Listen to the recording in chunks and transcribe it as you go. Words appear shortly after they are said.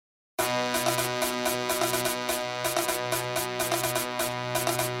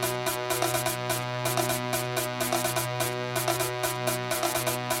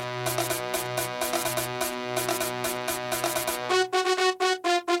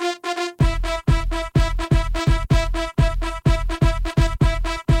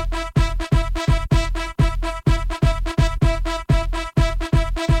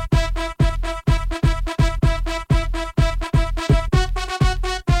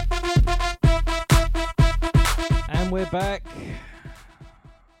back.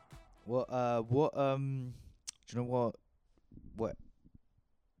 Do you know what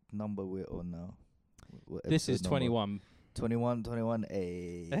number we're on now? What This is episode 21. 21,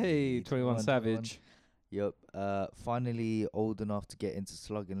 hey. Hey, 21 Savage. Yep. Finally old enough to get into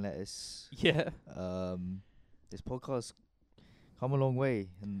slugging lettuce. Yeah. This podcast come a long way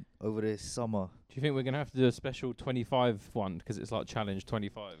and over this summer. Do you think we're going to have to do a special 25 one because it's like challenge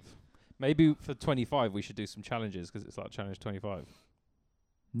 25? Maybe for 25 we should do some challenges because it's like challenge 25.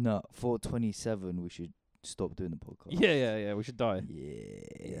 No, for 27 we should stop doing the podcast. Yeah. We should die.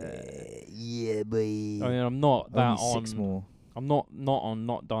 Yeah, boy. I mean, I'm not that Only on. 6 more. I'm not on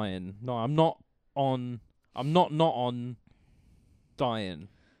not dying. No, I'm not on dying.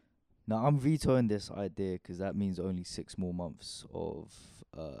 No, I'm vetoing this idea because that means only 6 more months of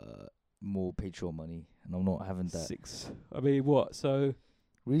more Patreon money, and I'm not having that. 6. I mean, what? So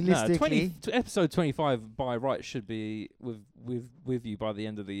realistically, episode 25 by right should be with you by the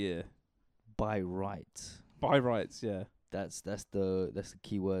end of the year. by right. By rights, yeah. That's the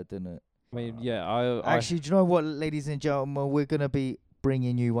key word, isn't it? I mean, yeah. I Actually, do you know what, ladies and gentlemen? We're gonna be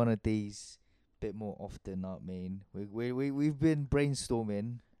bringing you one of these a bit more often. I mean, we've been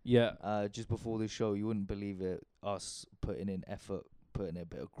brainstorming. Yeah. Just before the show, you wouldn't believe it. Us putting in effort, putting a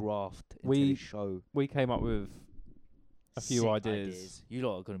bit of graft into the show. We came up with a few Sick ideas. You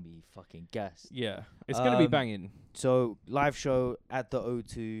lot are gonna be fucking gassed. Yeah. It's gonna be banging. So live show at the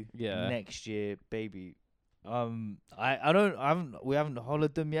O2 Yeah. next year, baby. We haven't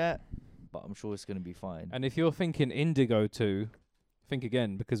hollered them yet, but I'm sure it's gonna be fine. And if you're thinking Indigo 2, think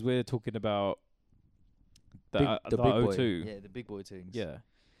again because we're talking about the big O2. boy. Yeah, the big boy things. Yeah.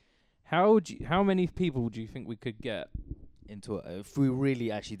 How many people do you think we could get Into it, if we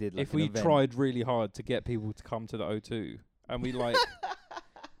really actually did, like, if an we event. tried really hard to get people to come to the O2 and we like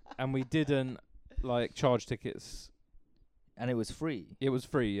and we didn't like charge tickets? and it was free. It was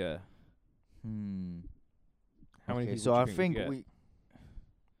free, yeah. How many Okay, people so do you I think think we could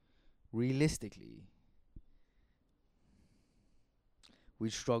we realistically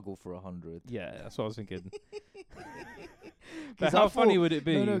we'd struggle for 100. Yeah, that's what I was thinking. 'Cause But how I funny thought- would it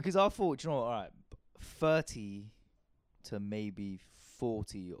be? No, because I thought, you know, all right, 30 to maybe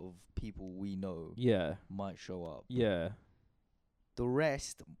 40 of people we know Yeah. might show up. Yeah. The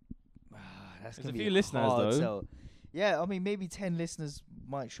rest, that's There's gonna a be few listeners, hard though. sell. Yeah, I mean, maybe 10 listeners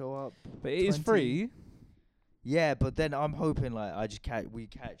might show up. But it is 20. free. Yeah, but then I'm hoping like we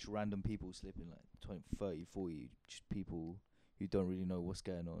catch random people slipping, like 20, 30, 40, just people who don't really know what's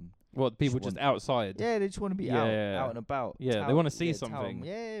going on. What, people Just just outside? Yeah, they just want to be Yeah. out and about. Yeah, they wanna see something.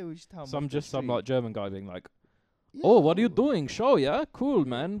 Yeah, we just tell 'em Some off the some street. like German guy being like, Yeah. "Oh, what are you doing? Show, yeah? Cool,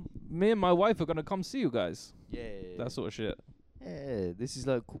 man. Me and my wife are gonna come see you guys." Yeah, That sort of shit. Yeah, this is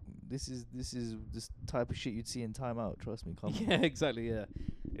like this is this type of shit you'd see in Time Out. Trust me, come. Yeah, exactly, yeah.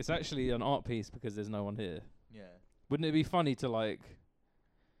 It's actually an art piece because there's no one here. Yeah. Wouldn't it be funny to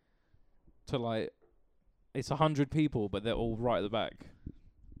it's 100 people but they're all right at the back?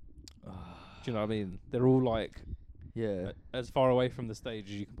 Do you know what I mean? They're all like Yeah. as far away from the stage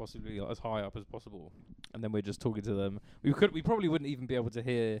as you can possibly, like, as high up as possible, and then we're just talking to them. We probably wouldn't even be able to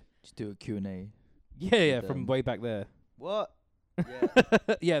hear. Just do a Q&A. Yeah, With from them. way back there. What? Yeah.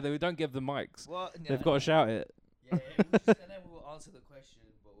 Yeah, they don't give them mics. What? They've got to shout it. Yeah, and then we'll answer the question,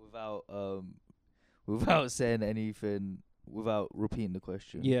 but without saying anything, without repeating the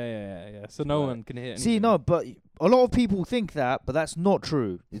question. Yeah. So no one can hear anything. See, no, but a lot of people think that, but that's not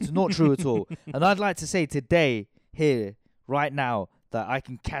true. It's not true at all. And I'd like to say today, here, right now, that I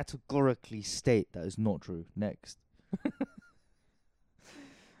can categorically state that is not true. Next.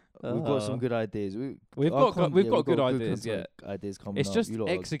 We've got some good ideas. We've got good ideas. Yeah, ideas coming it's up. just You lot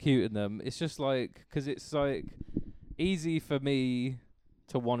are- executing them. It's just like, because it's like easy for me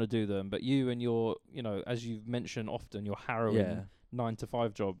to want to do them, but you and your, as you've mentioned often, your harrowing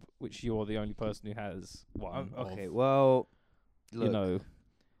 9-to-5 job, which you're the only person who has. Okay, well, look,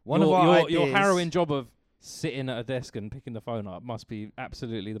 one your, of our your ideas, harrowing job of sitting at a desk and picking the phone up must be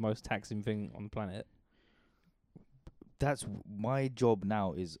absolutely the most taxing thing on the planet. That's my job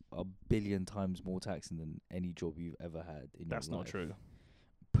now is a billion times more taxing than any job you've ever had in That's your not life. true.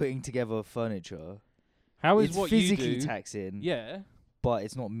 Putting together furniture, How is it's what physically you do? taxing, Yeah. but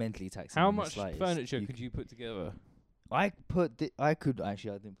it's not mentally taxing. How in the much slightest. furniture could you put together? I could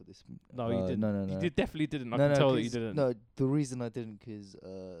actually. I didn't put this. No, you didn't. No. You definitely didn't. I No, can tell that you 'cause- didn't. No, the reason I didn't, because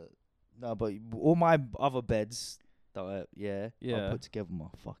no, but all my other beds that I put together my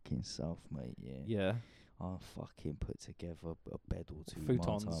fucking self, mate. Yeah. Yeah. I'll fucking put together a bed or two Futons.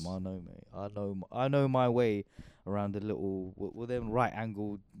 one time. I know, mate. I know my way around the little, them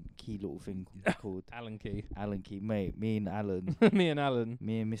right-angled key little thing called? Allen key. Allen key, mate. Me and Alan. Me and Alan.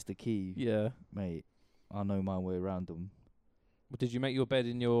 Me and Mr. Key. Yeah. Mate, I know my way around them. Did you make your bed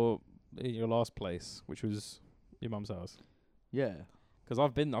in your last place, which was your mum's house? Yeah. Because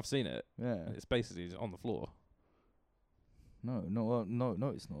I've seen it. Yeah. It's basically just on the floor. No,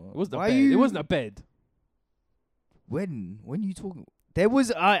 it's not. It wasn't a bed. It wasn't a bed. When you talking? There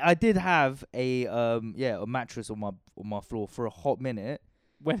was I did have a mattress on my floor for a hot minute.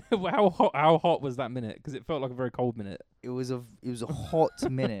 When how hot was that minute? Because it felt like a very cold minute. It was a hot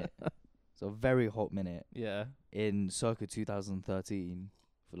minute. It's a very hot minute. Yeah. In circa 2013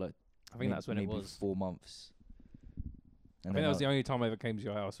 for like I think that's when it was 4 months. And I think that was the only time I ever came to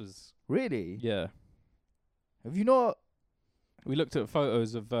your house. Was really? Yeah. Have you not? We looked at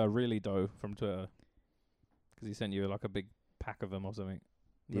photos of Really Dough from Twitter because he sent you like a big pack of them or something.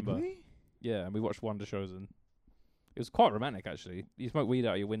 Did Remember? we? Yeah, and we watched Wonder Shows and it was quite romantic actually. You smoked weed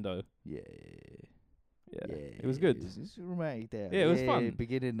out your window. Yeah. It was good. It was romantic there. Yeah, it was fun.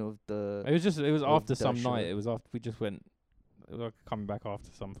 Beginning of the. It was after some show. night. It was after we just went. It was like coming back after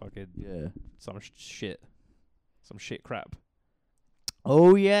some fucking some shit crap.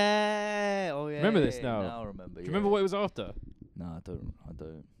 Oh yeah. Remember this now? Now I remember. Do you remember what it was after? No, I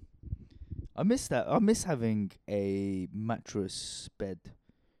don't. I miss that. I miss having a mattress bed.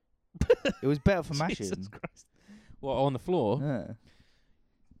 It was better for mashing. Jesus Christ. What, on the floor? Yeah.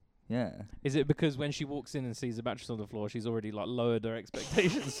 Yeah. Is it because when she walks in and sees the mattress on the floor, she's already like lowered her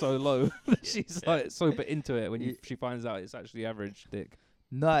expectations so low that she's like super into it when she finds out it's actually average dick?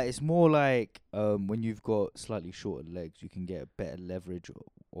 No, it's more like when you've got slightly shorter legs, you can get better leverage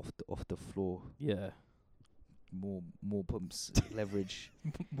off the floor. Yeah. More pumps leverage.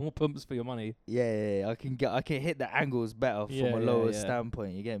 More pumps for your money. Yeah, I can hit the angles better from a lower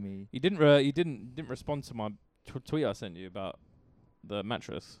standpoint. You get me? You didn't respond to my tweet I sent you about the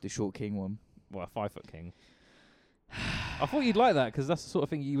mattress. The short king one. Well, 5 foot king. I thought you'd like that because that's the sort of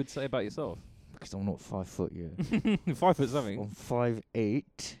thing you would say about yourself. Because I'm not 5 foot yet. 5 foot something. I'm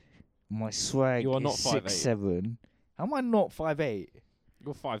 5'8". My swag you are is not 6'7". How am I not 5'8"?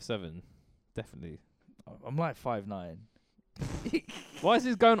 You're 5'7", definitely. I'm like 5'9". Why is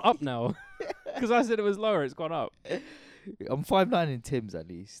this going up now? Because I said it was lower. It's gone up. I'm 5'9" in Tim's at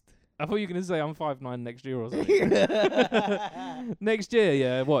least. I thought you were going to say I'm 5'9" next year or something. Next year,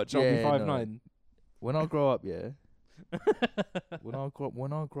 yeah. Watch, I'll be 5'9". No. When I grow up, yeah. when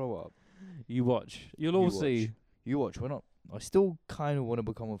I grow up. You watch. You'll all see. You watch. I still kind of want to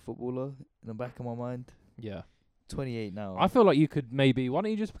become a footballer in the back of my mind. Yeah. 28 now. I feel like you could maybe. Why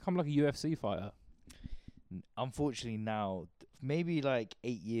don't you just become like a UFC fighter? Unfortunately now, maybe like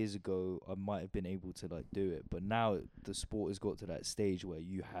 8 years ago, I might have been able to like do it. But now the sport has got to that stage where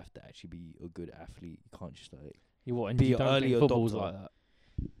you have to actually be a good athlete. You can't just like be you don't early think football's like that.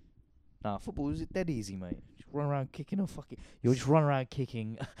 Nah, football is dead easy, mate. Just run around kicking You'll just run around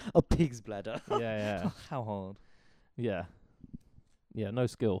kicking a pig's bladder. Yeah. How hard? Yeah. Yeah, no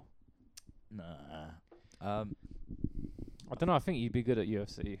skill. Nah. I don't know. I think you'd be good at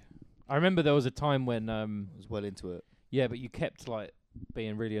UFC. I remember there was a time when I was well into it. Yeah, but you kept like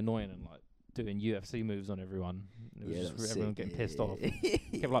being really annoying and like doing UFC moves on everyone. It was just everyone getting pissed off.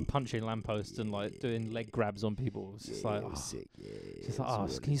 You kept like punching lampposts and like doing leg grabs on people. It was just like, it was sick. Just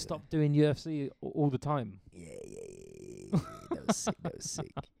like, can you stop doing UFC all the time? Yeah. That was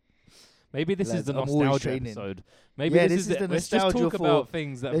sick. Maybe this is the nostalgia episode. Maybe this is the let's just talk about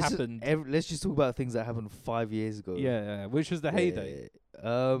things that happened. Let's just talk about things that happened 5 years ago. Yeah, which was the heyday.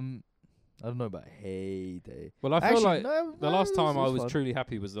 I don't know about heyday. Well, I feel like the last time I was truly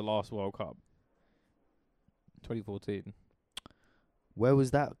happy was the last World Cup. 2014. Where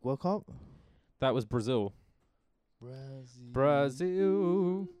was that World Cup? That was Brazil.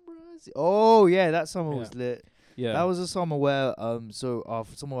 Brazil. Oh yeah, that summer was lit. Yeah, that was a summer where some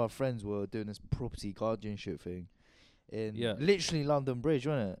of our friends were doing this property guardianship thing in literally London Bridge,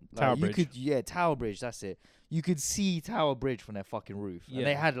 wasn't it? Tower Bridge. Tower Bridge. That's it. You could see Tower Bridge from their fucking roof, and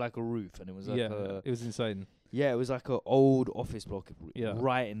they had like a roof, and it was like it was insane. Yeah, it was like an old office block,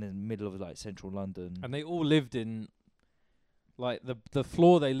 right in the middle of like central London. And they all lived in, like the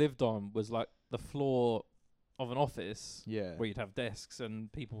floor they lived on was like the floor of an office. Yeah. Where you'd have desks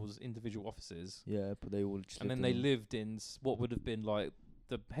and people's individual offices. Yeah, but they all just. And then they lived in what would have been like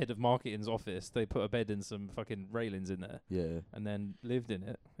the head of marketing's office. They put a bed and some fucking railings in there. Yeah. And then lived in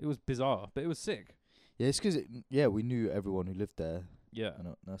it. It was bizarre, but it was sick. Yeah, it's because we knew everyone who lived there. Yeah.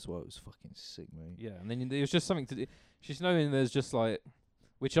 And that's why it was fucking sick, mate. Yeah, and then it was just something to do. Just knowing there's just like,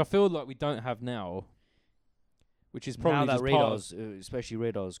 which I feel like we don't have now. which is probably now that just part of, Radar's, especially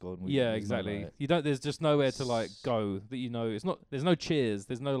Radar's gone. yeah, exactly. You don't. There's just nowhere to like go that it's not. There's no cheers.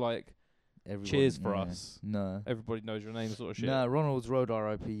 There's no like cheers for us. No. Everybody knows your name, sort of shit. Nah, Ronald's Road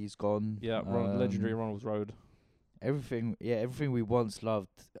RIP is gone. Yeah, legendary Ronald's Road. Everything we once loved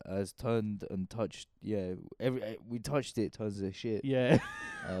has turned and touched. Yeah, we touched it, turns to shit. Yeah.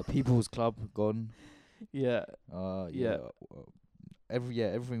 People's Club gone. Yeah. Yeah.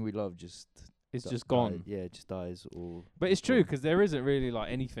 Everything we love just. It's just gone. Yeah, it just dies. But it's true because there isn't really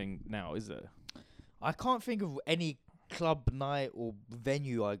like anything now, is there? I can't think of any club night or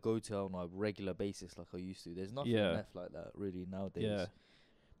venue I go to on a regular basis like I used to. There's nothing left like that really nowadays. Yeah.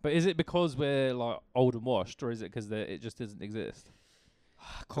 But is it because we're like old and washed, or is it because it just doesn't exist?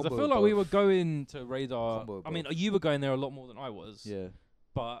 Because I feel like we were going to Radar. I mean, you were going there a lot more than I was. Yeah.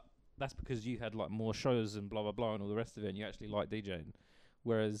 But that's because you had like more shows and blah blah blah and all the rest of it, and you actually liked DJing.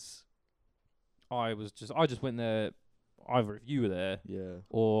 Whereas I just went there either if you were there,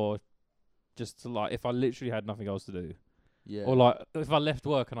 or just to like if I literally had nothing else to do, or like if I left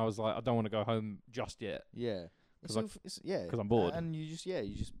work and I was like I don't want to go home just yet, because I'm bored, and you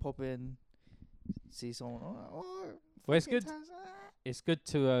just pop in, see someone. Well, it's good. It's good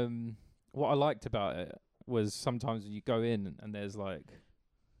to what I liked about it was sometimes you go in and there's like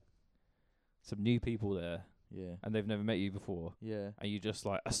some new people there. Yeah. And they've never met you before. Yeah. And you just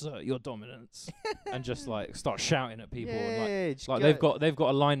like assert your dominance and just like start shouting at people. Yeah, and like they've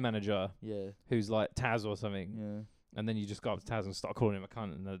got a line manager. Yeah. Who's like Taz or something. Yeah. And then you just go up to Taz and start calling him a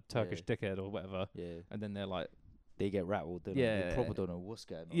cunt and a Turkish dickhead or whatever. Yeah. And then they're like, they get rattled. They probably don't know what's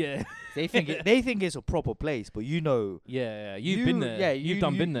going on. Yeah. they think it's a proper place, but you know. Yeah. You've been there. Yeah. You've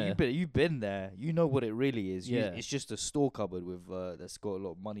been there. You've been there. You know what it really is. Yeah. It's just a store cupboard with that's got a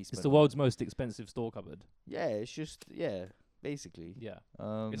lot of money spent. It's the world's most expensive store cupboard. Yeah. It's just basically. Yeah.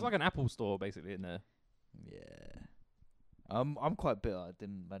 It's like an Apple store basically in there. Yeah. I'm quite bitter. I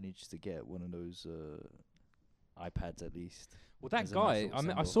didn't manage to get one of those iPads at least. Well, that guy.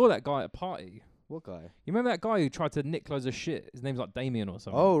 I saw that guy at a party. What guy? You remember that guy who tried to nick loads of shit? His name's like Damien or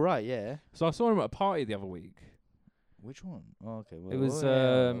something. Oh, right, yeah. So I saw him at a party the other week. Which one? Oh, okay. Well, it was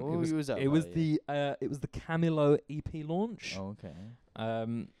the Camilo EP launch. Oh, okay.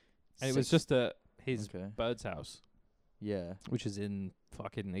 And it was just at his bird's house. Yeah. Which is in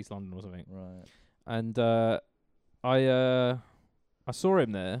fucking East London or something. Right. And I saw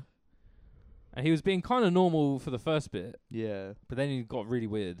him there. And he was being kind of normal for the first bit. Yeah. But then he got really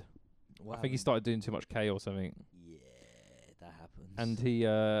weird. I think he started doing too much K or something. Yeah, that happens.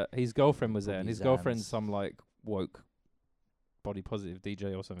 And his girlfriend was there, and his girlfriend's some like woke, body positive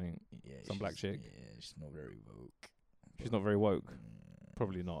DJ or something. Yeah, some black chick. Yeah, she's not very woke. She's not very woke.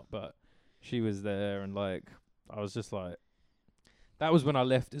 Probably not, but she was there, and like I was just like, that was when I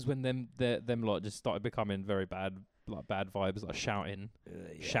left. Is when them lot just started becoming very bad, like bad vibes, like shouting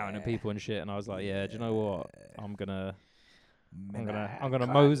at people and shit. And I was like, do you know what? I'm gonna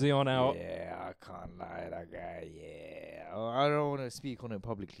mosey on out. Yeah, I can't lie, that guy. Yeah, I don't want to speak on it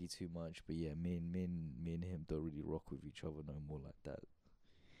publicly too much, but yeah, me and him don't really rock with each other no more like that.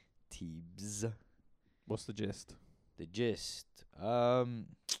 Teebs. What's the gist? The gist. Do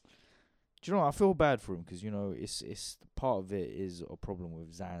you know? I feel bad for him because you know it's part of it is a problem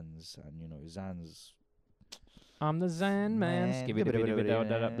with Zans, and you know Zans. I'm the Zan man.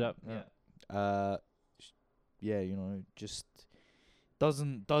 Yeah, you know, just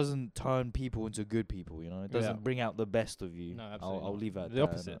doesn't turn people into good people. You know, it doesn't bring out the best of you. No, absolutely. I'll leave it at the that.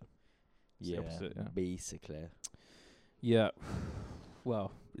 Opposite. Yeah, the opposite. Yeah, basically. Yeah.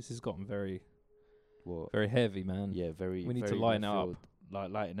 Well, this has gotten very heavy, man. Yeah, very. We need very to lighten it up.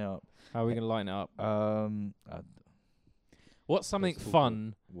 Lighten it up. How are we gonna lighten it up? What's something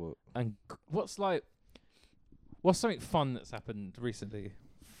fun? And what's something fun that's happened recently?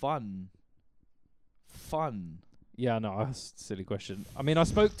 Fun. Yeah, no, that's a silly question. I mean, I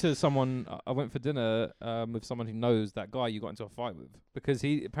spoke to someone. I went for dinner with someone who knows that guy you got into a fight with because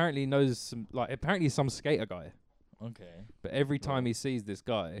he apparently knows some. Like, apparently he's some skater guy. Okay. But every time he sees this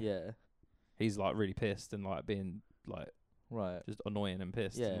guy, he's like really pissed and like being like just annoying and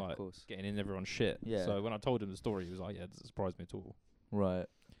pissed and like getting in everyone's shit. Yeah. So when I told him the story, he was like, "Yeah, it doesn't surprise me at all." Right.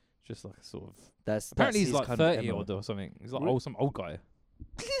 Just like a sort of. Apparently he's like 30 odd or something. He's like some old guy.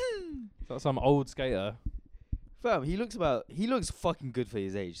 It's like some old skater. Fam, he looks fucking good for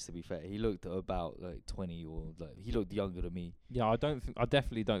his age. To be fair, he looked about like 20 or like he looked younger than me. Yeah, I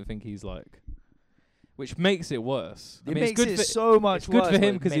definitely don't think he's like, which makes it worse. It makes it so much worse. It's good for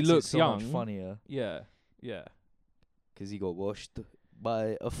him because he looks young. Much funnier. Yeah. Because he got washed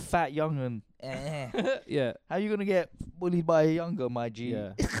by a fat young'un. Yeah. How you gonna get bullied by a younger, my G?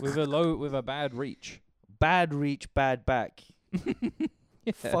 Yeah. with a bad reach. bad reach, bad back.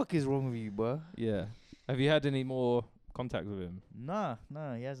 Yeah. Fuck is wrong with you, bro? Yeah. Have you had any more contact with him? Nah,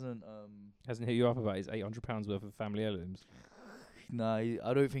 he hasn't. Hasn't hit you up about his £800 worth of family heirlooms? Nah,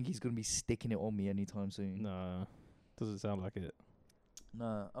 I don't think he's gonna be sticking it on me anytime soon. No, doesn't sound like it.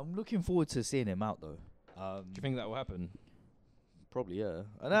 Nah, I'm looking forward to seeing him out though. Do you think that will happen? Probably, yeah.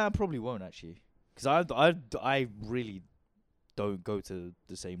 And I probably won't actually, because I really don't go to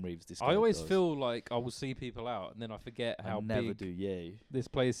the same raves this guy I always does. feel like I will see people out and then I forget how never big do, yeah. this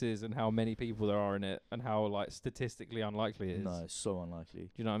place is and how many people there are in it and how like statistically unlikely it is. No, it's so unlikely. Do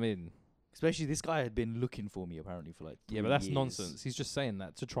you know what I mean? Especially this guy had been looking for me apparently for like 3 Yeah, but that's years. nonsense. He's just saying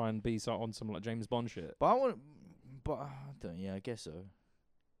that to try and be on some like James Bond shit. But I don't. Yeah, I guess so.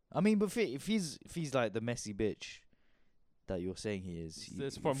 I mean, but if he's like the messy bitch that you're saying he is,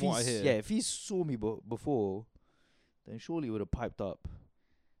 That's from what I hear. Yeah, if he saw me before, then surely he would have piped up.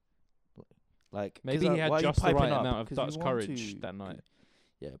 Like maybe he had just the right amount of Dutch courage that night.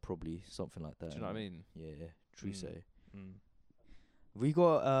 Yeah, probably something like that. Do you know what I mean? Yeah, true say. Mm. We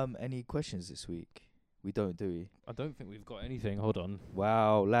got any questions this week? We don't, do we? I don't think we've got anything. Hold on.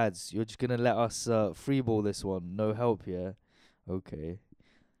 Wow, lads, you're just gonna let us freeball this one? No help, yeah? Okay.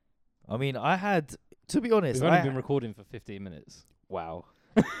 I mean, I had, to be honest, We've only been recording for 15 minutes. Wow.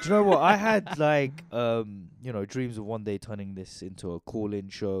 Do you know what? I had like dreams of one day turning this into a call-in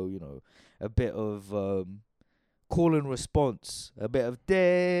show. You know, a bit of call and response, a bit of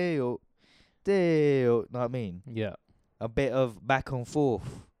day. Know what I mean? Yeah. A bit of back and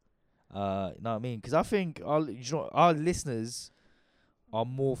forth. Know what I mean? Because I think our listeners are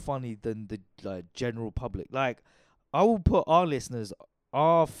more funny than the general public. Like, I will put our listeners,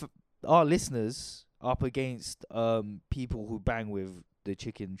 our listeners, up against people who bang with the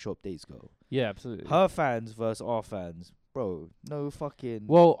chicken shop dates girl. Yeah, absolutely. Her fans versus our fans, bro. No fucking.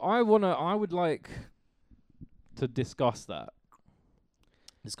 Well, I would like to discuss that.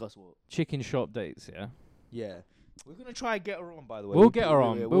 Discuss what? Chicken shop dates, yeah. Yeah. We're gonna try and get her on, by the way. We'll get her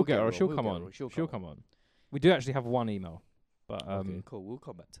on. We'll get her on. She'll We'll come get on. her on. She'll come on. We do actually have one email, but okay, cool. We'll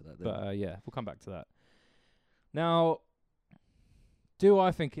come back to that then. But yeah, we'll come back to that. Now, do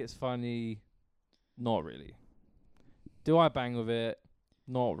I think it's funny? Not really. Do I bang with it?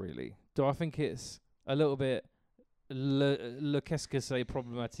 Not really. Do I think it's a little bit qu'est-ce que c'est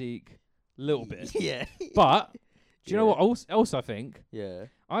problématique? Little bit. Yeah. But do you know what else I think? Yeah.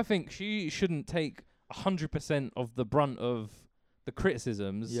 I think she shouldn't take 100% of the brunt of the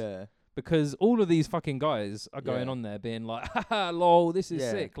criticisms. Yeah. Because all of these fucking guys are going on there being like, haha, lol, this is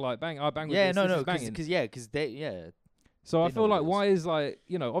sick. Like, I bang with this. This is banging. Because they. So I feel like, why is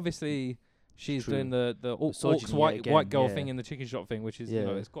obviously she's doing the orcs white girl thing in the chicken shop thing, which is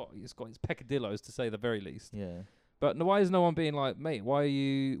it's got its peccadillos to say the very least. Yeah. But why is no one being like, mate, why are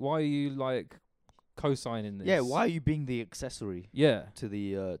you like co-signing this? Yeah. Why are you being the accessory? Yeah. To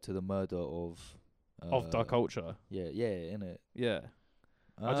the murder of the culture. Yeah. Yeah. Innit. Yeah.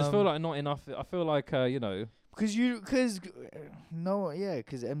 I just feel like not enough. I feel like because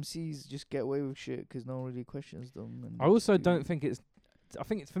MCs just get away with shit because no one really questions them. And I also don't think it's. I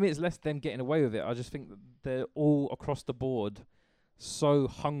think for me it's less them getting away with it. I just think that they're all across the board so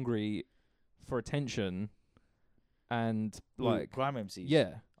hungry for attention, and like grime MCs.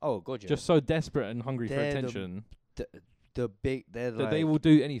 Yeah. Oh god, yeah. Just so desperate and hungry for attention. They're they will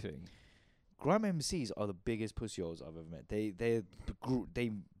do anything. Grime MCs are the biggest pussy holes I've ever met.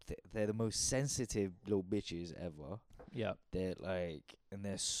 They're the most sensitive little bitches ever. Yeah. They're like, and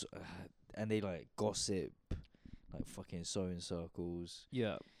they like gossip, like fucking sewing circles.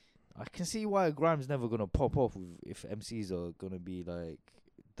 Yeah. I can see why grime's never gonna pop off if MCs are gonna be like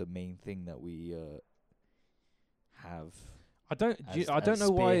the main thing that we have. I don't know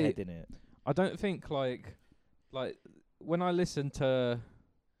why. It. I don't think like when I listen to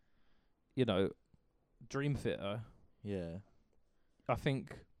Dream Theater. Yeah. I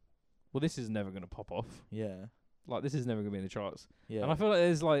think, well, this is never going to pop off. Yeah. Like, this is never going to be in the charts. Yeah. And I feel like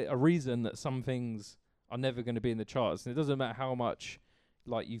there's, like, a reason that some things are never going to be in the charts. And it doesn't matter how much,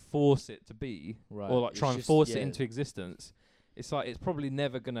 like, you force it to be. Right. Or, like, try and force it into existence. It's like, it's probably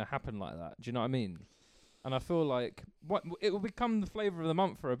never going to happen like that. Do you know what I mean? And I feel like it will become the flavour of the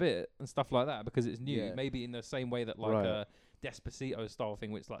month for a bit and stuff like that because it's new. Yeah. Maybe in the same way that, like, a Despacito style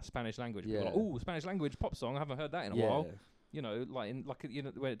thing, which is like Spanish language. People are like, ooh, Spanish language pop song. I haven't heard that in a while. When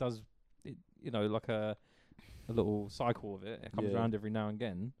it does, like a little cycle of it. It comes around every now and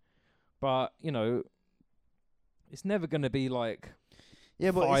again. But it's never going to be like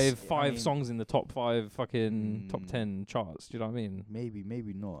Yeah, but five songs in the top 5 fucking top 10 charts. Do you know what I mean?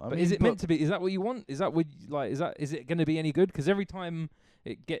 Maybe not. But is it meant to be? Is that what you want? Is that what is it going to be any good? Because every time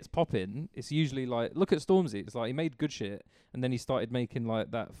it gets popping, it's usually like, look at Stormzy. It's like he made good shit, and then he started making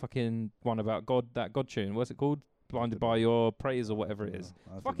like that fucking one about God, that God tune. What's it called? Blinded by Your Praise or whatever it is.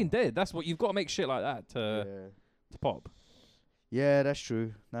 It's fucking dead. That's what you've got to make shit like that to pop. Yeah, that's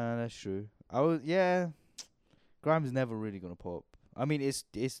true. Nah, that's true. Grime's never really gonna pop. I mean, it's.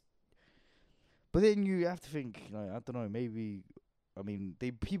 But then you have to think, like, I don't know, maybe. I mean,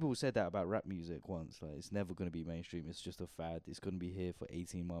 people said that about rap music once. Like, it's never gonna be mainstream. It's just a fad. It's gonna be here for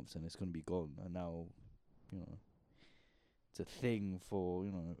 18 months and it's gonna be gone. And now, it's a thing for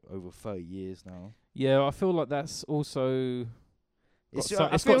over 30 years now. Yeah, I feel like that's also.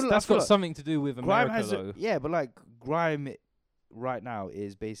 That's got something to do with America, though. Yeah, but like grime right now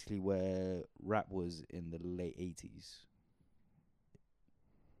is basically where rap was in the late 80s.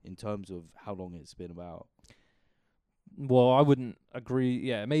 In terms of how long it's been about. Well, I wouldn't agree.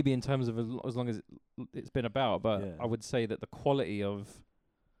 Yeah, maybe in terms of as long as it's been about, but I would say that the quality of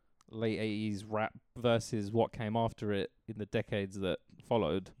late 80s rap versus what came after it in the decades that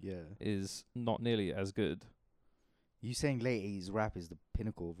followed is not nearly as good. You saying late 80s rap is the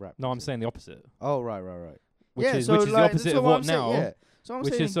pinnacle of rap? No, I'm saying the opposite. Oh, right. Which is the opposite of what now. Yeah. So I'm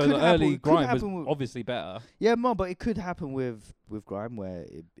saying the early grime was obviously better. Yeah, but it could happen with grime where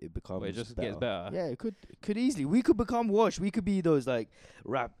it becomes it just better. gets better. Yeah, it could easily. We could become Wash. We could be those like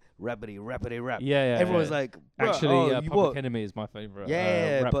rappity rap. Yeah. Everyone's like, actually, Public Enemy is my favorite.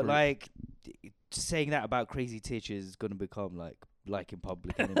 Yeah, but like saying that about Crazy Titch is gonna become like in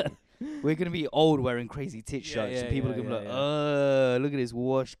Public Enemy. We're gonna be old wearing Crazy Titch shirts, and people are gonna be like, look at this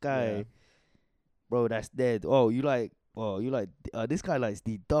Wash guy. Yeah. Bro, that's dead. You like this guy likes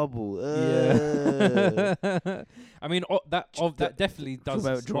D double. Yeah. I mean, that definitely does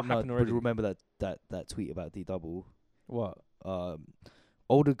happen already. Remember that tweet about D double? What?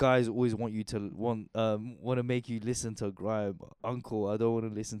 Older guys always want you to want to make you listen to grime. Uncle, I don't want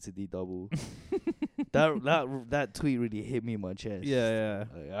to listen to D double. that tweet really hit me in my chest. Yeah.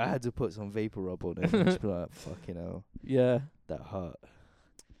 I had to put some vapor up on it and just be like, fucking hell. Yeah. That hurt.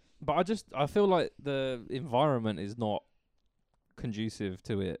 But I feel like the environment is not conducive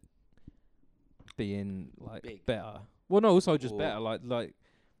to it being like big. Better. Well, no, also just better. Like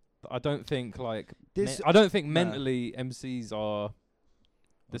I don't think mentally MCs are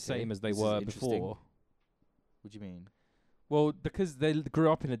the same as they were before. What do you mean? Well, because they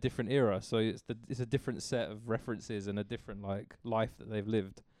grew up in a different era, so it's a different set of references and a different like life that they've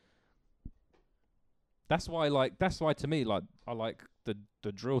lived. That's why to me, like, I like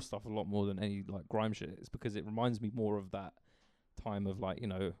the drill stuff a lot more than any like grime shit. It's because it reminds me more of that time of like,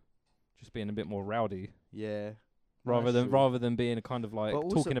 just being a bit more rowdy. Yeah. Rather than being a kind of like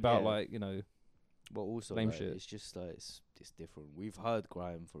talking about like, but also lame like, shit. It's just like it's different. We've heard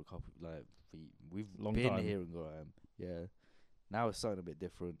grime for a couple we've long been time. hearing grime. Yeah. Now it's something a bit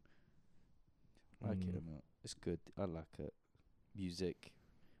different. I like it, man. It's good. I like it. Music.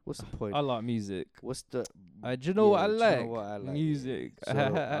 What's the point? I like music. What's the? Do you know what I like? You know what I like? Music.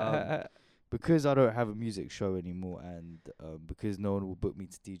 So, because I don't have a music show anymore, and because no one will book me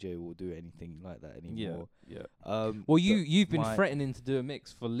to DJ or do anything like that anymore. Yeah. Well, you've been threatening to do a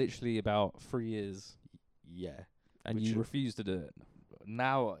mix for literally about 3 years. Yeah. And you refuse to do it.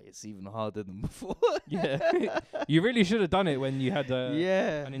 Now it's even harder than before. Yeah. You really should have done it when you had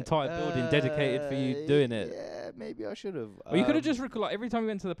an entire building dedicated for you doing it. Yeah, maybe I should have. Or you could have just recorded, every time we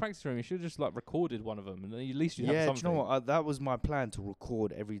went to the practice room, you should have just like recorded one of them, and then at least you have something. Do you know what? That was my plan, to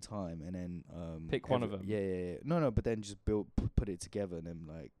record every time and then pick one of them. Yeah. No, but then just put it together and then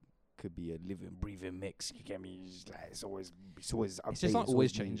like could be a living, breathing mix. You get me? It's always updated. It's just like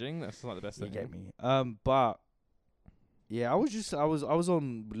always changing. That's like the best thing. You get me? But. Yeah, I was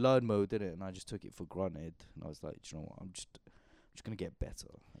on learn mode, didn't it? And I just took it for granted. And I was like, you know what? I'm just gonna get better,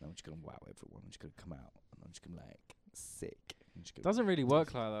 and I'm just gonna wow everyone. I'm just gonna come out, and I'm just gonna like sick. Doesn't really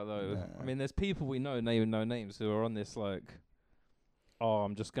work like that though. Nah. I mean, there's people we know, no names, who are on this like,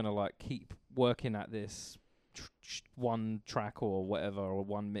 I'm just gonna like keep working at this one track or whatever, or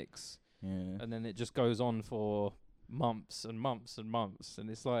one mix, and then it just goes on for months and months and months, and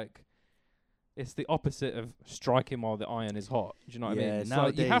it's like. It's the opposite of striking while the iron is hot. Do you know what I mean? It's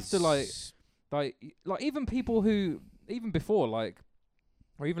like you have to like even people who even before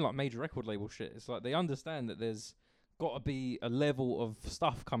or even like major record label shit. It's like they understand that there's got to be a level of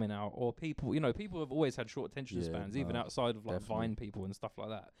stuff coming out, or people have always had short attention spans, even outside of like Vine people and stuff like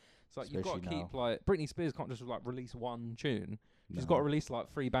that. It's like you've got to keep like Britney Spears can't just like release one tune. She's got to release like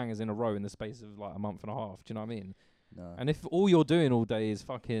 3 bangers in a row in the space of like a month and a half. Do you know what I mean? No. And if all you're doing all day is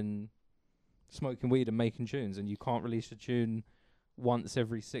fucking smoking weed and making tunes, and you can't release a tune once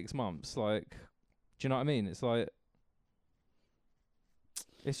every 6 months, like, do you know what I mean? It's like,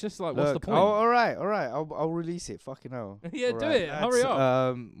 it's just like, what's the point? All right. I'll release it. Fucking hell. Yeah, All do right, it. Hurry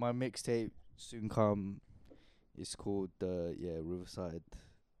up. My mixtape soon come. It's called Riverside,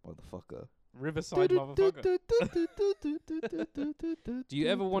 motherfucker. Riverside, motherfucker. Do you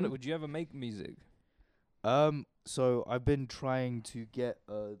ever want it? Would you ever make music? So I've been trying to get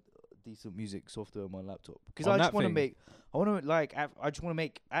a decent music software on my laptop because On I just that want to thing? make. I want to like. I just want to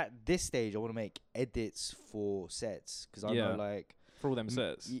make at this stage. I want to make edits for sets because I Yeah. know like For all them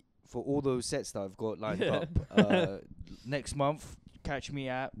sets. for all those sets that I've got lined Yeah. up. Next month, catch me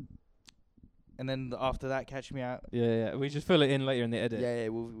at, and then after that, catch me out. Yeah. We just fill it in later in the edit. Yeah,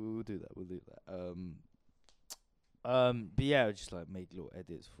 we'll do that. We'll do that. But yeah, just like make little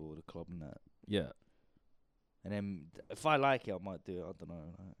edits for the club and that. Yeah. And then if I like it, I might do it. I don't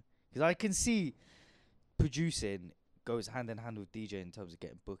know. Because I can see producing goes hand in hand with DJ in terms of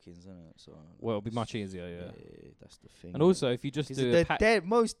getting bookings, isn't it? So Well, it'll be much easier, yeah. that's the thing. And also, if you just do the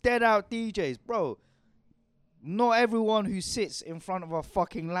most dead out DJs, bro. Not everyone who sits in front of a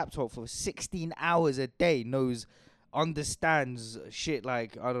fucking laptop for 16 hours a day understands shit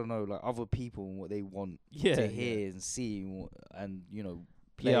like, I don't know, like other people and what they want to hear and see and,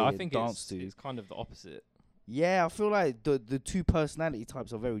 play I and think dance to. it's kind of the opposite. Yeah, I feel like the two personality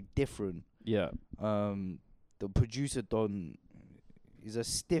types are very different. Yeah. The producer Don is a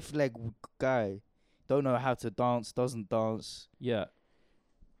stiff leg guy, don't know how to dance, doesn't dance. Yeah.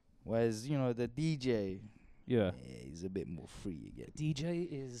 Whereas the DJ, Yeah. he's a bit more free again. DJ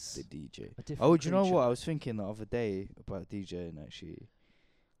is The DJ. a different Oh, do you know creature. what I was thinking the other day about DJing? Actually,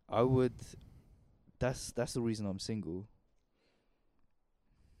 I would. That's the reason I'm single.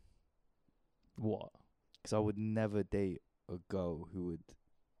 What? Because I would never date a girl who would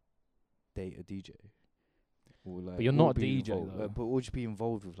date a DJ. Or like, But you're or not a be DJ involved, though. but would you be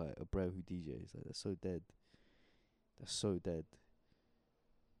involved with like a bro who DJs? Like, that's so dead. That's so dead.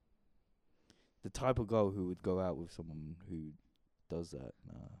 The type of girl who would go out with someone who does that,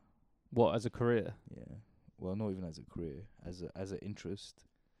 nah. What, as a career? Yeah. Well, not even as a career, as an interest.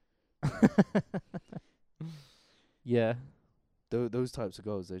 Yeah. Those types of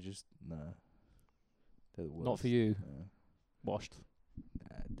girls, they're just nah. They're the worst. Not for you. Nah. Washed.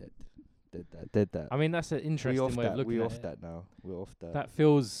 Dead. Dead that. I mean, that's an interesting way of looking We're at off it. that now. We're off that. That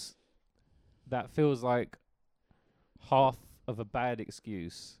feels like half of a bad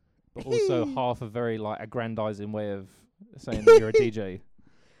excuse, but also half a very like aggrandizing way of saying that you're a DJ.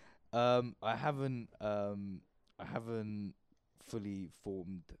 I haven't fully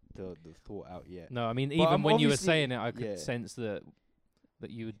formed the thought out yet. No, I mean, But even I'm when you were obviously- saying it, I could yeah. sense that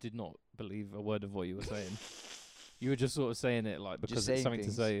you did not believe a word of what you were saying. You were just sort of saying it like because saying it's something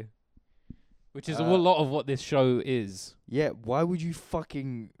things. to say, which is a lot of what this show is. Yeah, why would you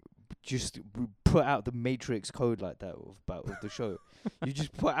fucking just put out the matrix code like that of the show? You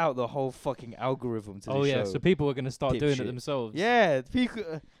just put out the whole fucking algorithm to the show. Oh yeah, so people are going to start doing it Dipshit. themselves. Yeah, people.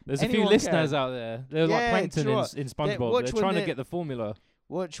 There's a few anyone listeners can. out there. They're like Yeah, plankton do you know in SpongeBob. watch They're when trying to they- get the formula.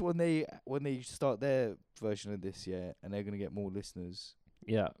 Watch when they start their version of this, yeah, and they're gonna get more listeners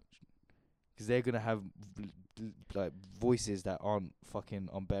Yeah. because they're gonna have like voices that aren't fucking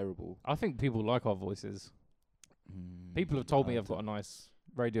unbearable. I think people like our voices. People have told me I've got a nice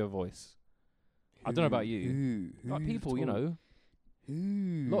radio voice. I don't know about you. Like people, you know.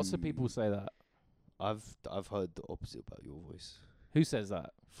 Lots of people say that. I've heard the opposite about your voice Who says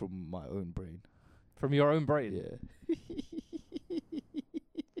that? from my own brain. From your own brain? Yeah.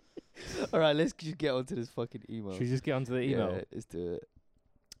 All right, let's just get onto this fucking email. Should we just get onto the email? Yeah, let's do it.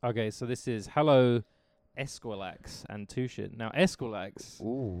 Okay, so this is hello Esquilax and Tushin. Now Esquilax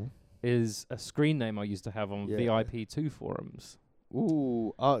Ooh. is a screen name I used to have on Yeah. VIP2 forums.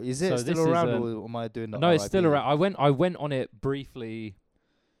 Ooh. Oh, is it So this still is around a- or am I doing that? No, it's still around. I went on it briefly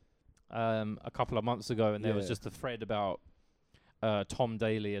a couple of months ago, and there was Yeah. just a thread about Tom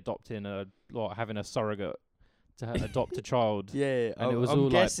Daly adopting having a surrogate to adopt a child. Yeah, And it was I'm all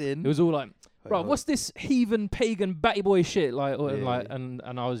like- guessing. It was all like, Wait, bro, hold what's this heathen pagan batty boy shit like? Or, Yeah. like, and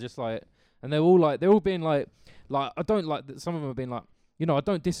I was just like, and they're all being like I don't like that. Some of them have been like, I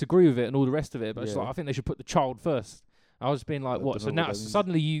don't disagree with it and all the rest of it, but it's Yeah. like I think they should put the child first. I was being like, I what? don't So know what now that means.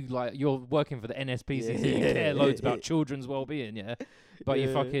 suddenly you're working for the NSPCC, you care loads about children's well-being, yeah, but you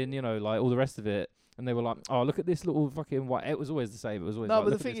Yeah. fucking like all the rest of it. And they were like, oh, look at this little fucking white. It was always the same. It was always No, like, but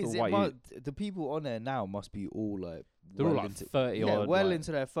the look at thing this is, little white youth. the people on there now must be all like They're all like into 30 yeah, odd. well like,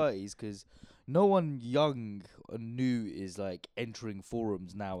 into their 30s because no one young or new is like entering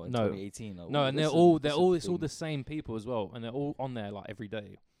forums now in 2018. Like, no, and they're all it's all the same people as well, and they're all on there like every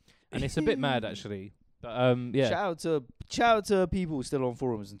day, and it's a bit mad actually. But yeah. Shout out to people still on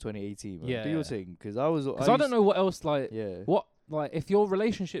forums in 2018. Man. Yeah, do your thing, because I don't know what else like. Yeah. What like if your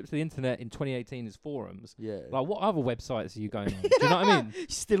relationship to the internet in 2018 is forums? Yeah. Like what other websites are you going on? Do you know what I mean?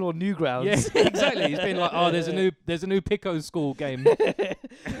 Still on Newgrounds. Yeah, exactly. He's been like, oh, there's a new Pico school game.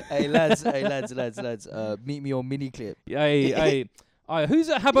 Hey lads. Meet me on Miniclip. Hey. Who's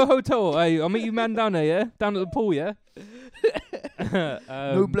at Habbo Hotel? Hey, I'll meet you man down there, yeah? Down at the pool, yeah?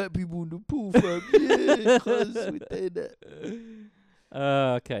 No black people in the pool, fam. Yeah, cause we did that.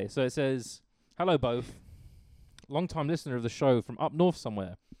 Okay, so it says, hello both. Long-time listener of the show from up north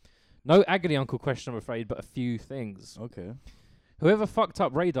somewhere. No agony uncle question, I'm afraid, but a few things. Okay. Whoever fucked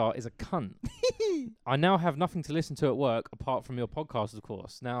up Radar is a cunt. I now have nothing to listen to at work apart from your podcast, of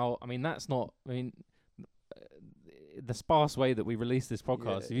course. Now, I mean, that's not... I mean... the sparse way that we release this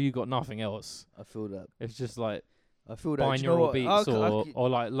podcast, if you got nothing else, I feel that. It's just like binaural beats or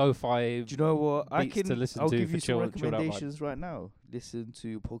like lo-fi. Do you know what? I'll give you some recommendations right now. Listen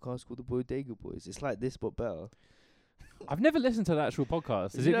to a podcast called The Bodega Boys. It's like this but better. I've never listened to the actual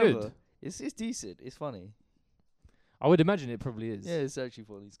podcast. Is it good? It's decent. It's funny. I would imagine it probably is. Yeah, it's actually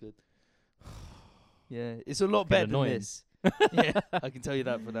funny. It's good. Yeah, it's a lot better than this. Yeah, I can tell you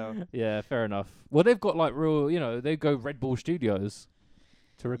that for now. Yeah, fair enough. Well, they've got like real, they go Red Bull Studios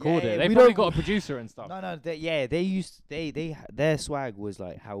to record it. They've probably got a producer and stuff. No, their swag was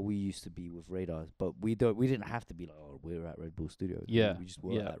like how we used to be with Radar, but we didn't have to be like, oh, we're at Red Bull Studios. Yeah, we just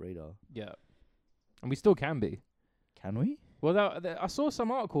were at Radar. Yeah, and we still can be. Can we? Well, I saw some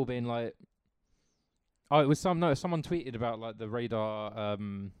article being like, it was someone tweeted about like the Radar,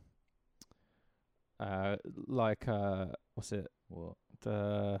 what's it? What?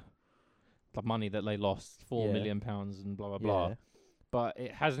 The money that they lost, £4 million and blah blah blah. But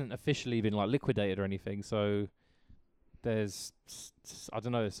it hasn't officially been like liquidated or anything. So there's, I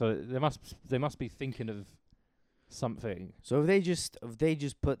don't know. So they must be thinking of something. So if they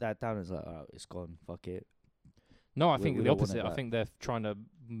just put that down as like, oh, it's gone, fuck it. No, I think the opposite. I think they're trying to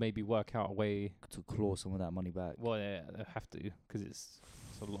maybe work out a way to claw some of that money back. Well, yeah, they have to because it's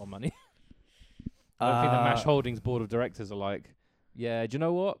a lot of money. I don't think the MASH Holdings board of directors are like, yeah, do you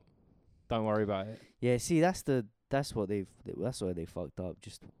know what? Don't worry about it. Yeah, see, that's where they fucked up.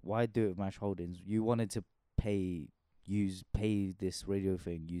 Just why do it with MASH Holdings? You wanted to pay this radio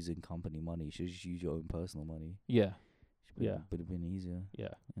thing using company money. You should just use your own personal money. Yeah. Would have been easier.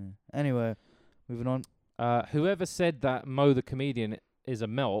 Yeah. Anyway, moving on. Whoever said that Mo the comedian is a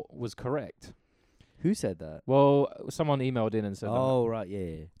melt was correct. Who said that? Well, someone emailed in and said that. Oh, right,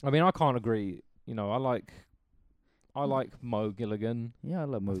 yeah. I mean, I can't agree. I like Mo Gilligan. Yeah, I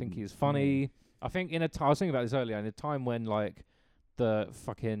like Mo. I think he's funny. I think I was thinking about this earlier, in a time when like the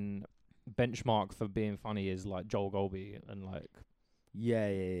fucking benchmark for being funny is like Joel Golby and like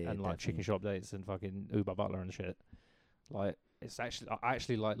and like Chicken Shop Dates and fucking Uber Butler and shit. Like it's actually I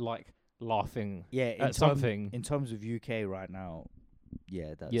actually like laughing at something. In terms of UK right now,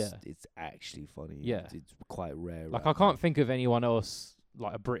 it's actually funny. Yeah, it's quite rare. Like I can't think of anyone else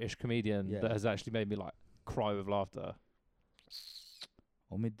like a British comedian that has actually made me like cry with laughter.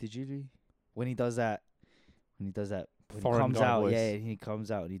 Omid Djili, when he does that, when he foreign comes out, voice. he comes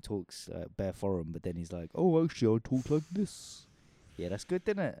out and he talks bare foreign, but then he's like, oh, actually, I talk like this. Yeah, that's good,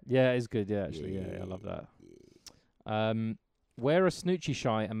 isn't it? Yeah, it's good. Yeah, actually, yeah, I love that. Where are Snoochie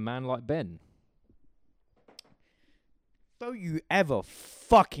Shy and Man Like Ben? Don't you ever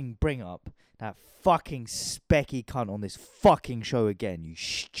fucking bring up that fucking specky cunt on this fucking show again, you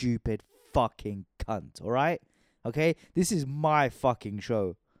stupid fucking cunt, alright? Okay? This is my fucking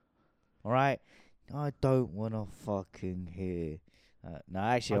show. Alright? I don't want to fucking hear. No,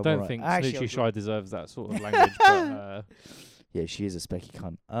 actually, I don't think Snoochie Shy deserves that sort of language, but... yeah, she is a specky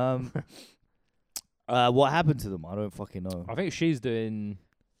cunt. What happened to them? I don't fucking know. I think she's doing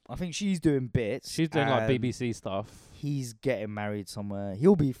bits. She's doing like BBC stuff. He's getting married somewhere.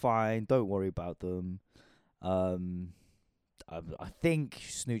 He'll be fine. Don't worry about them. I think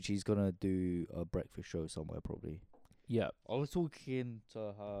Snoochie's gonna do a breakfast show somewhere probably. Yeah. I was talking to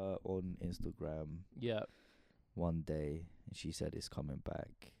her on Instagram. Yeah. One day, and she said it's coming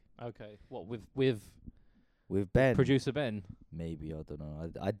back. Okay. What with Ben? Producer Ben? Maybe, I don't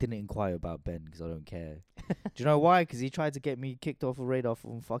know. I didn't inquire about Ben because I don't care. Do you know why? Because he tried to get me kicked off a Radar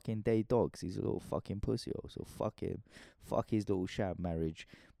from fucking Day Dogs. He's a little fucking pussy. So fuck him. Fuck his little sham marriage.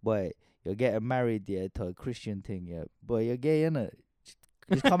 But you're getting married, to a Christian thing, But you're gay, innit?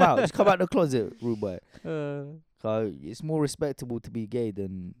 Just come out. Just come out the closet, rude boy. It's more respectable to be gay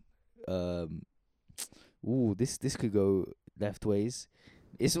than this could go left ways.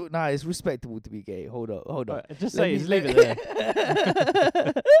 It's respectable to be gay. Hold up. Just say it. Leave it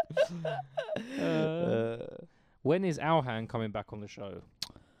there. When is Alhan coming back on the show?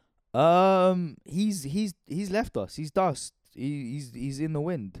 He's left us. He's dust. He's in the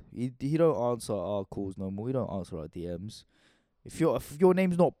wind. He don't answer our calls no more. He don't answer our DMs. If your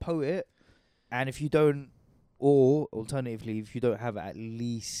name's not Poet, and if you don't, or alternatively, if you don't have at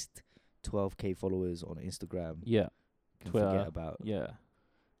least 12k followers on Instagram, Twitter, forget about.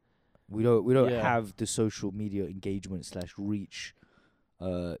 We don't have the social media engagement / reach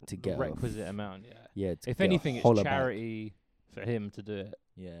to get requisite amount. If anything, it's charity for him to do it.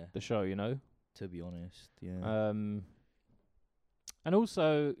 The show, to be honest. And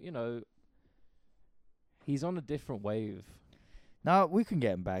also, he's on a different wave. Now we can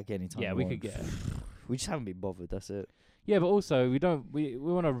get him back anytime. Yeah, we could get him. We just haven't been bothered. That's it. Yeah, but also we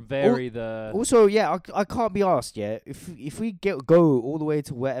want to vary the. Also, I can't be asked. Yeah, if we go all the way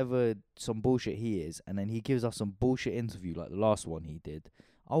to wherever some bullshit he is, and then he gives us some bullshit interview like the last one he did,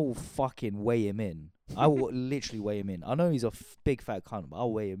 I will fucking weigh him in. I will literally weigh him in. I know he's a big fat cunt, but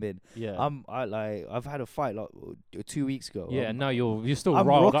I'll weigh him in. Yeah. I've had a fight like 2 weeks ago. Yeah. No, you're still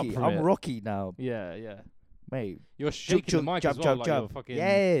riled up from it. I'm rocky now. Yeah. Mate, you're shaking the mic as well, like you're fucking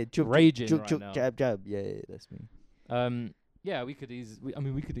raging right now. Jab. Yeah, that's me. Yeah, we could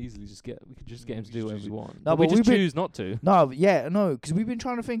easily just get him to do whatever we want. No, but we just choose not to. No, because we've been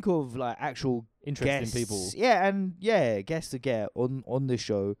trying to think of like actual interesting guests, people. Yeah, and guests to get on the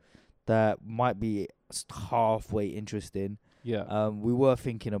show that might be halfway interesting. Yeah. We were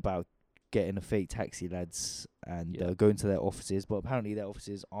thinking about getting a fake taxi lads and going to their offices, but apparently their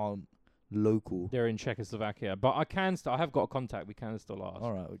offices aren't local. They're in Czechoslovakia, but I have got a contact. We can still ask.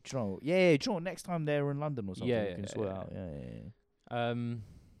 All right, do you know, next time they're in London or something, we can sort it out. Yeah.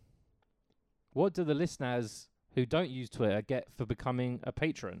 What do the listeners who don't use Twitter get for becoming a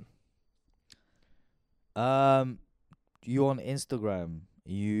patron? You on Instagram,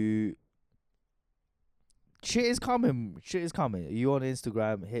 shit is coming. You on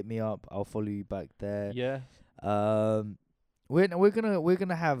Instagram, hit me up. I'll follow you back there. Yeah. We're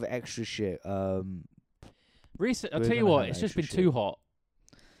gonna have extra shit. I'll tell you what, it's just been too hot.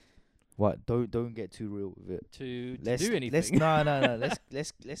 What? Don't get too real with it. To do anything. No.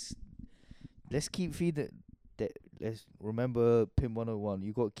 Let's keep feeding. Let's remember Pim 101.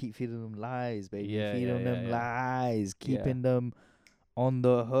 You got to keep feeding them lies, baby. Feeding them lies, keeping them on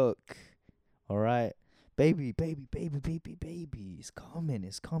the hook. All right, baby. It's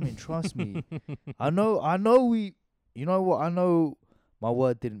coming. Trust me. I know we. You know what? I know my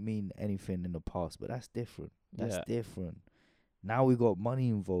word didn't mean anything in the past, but that's different. That's different. Now we got money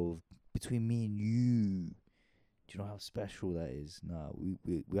involved between me and you. Do you know how special that is? Nah, we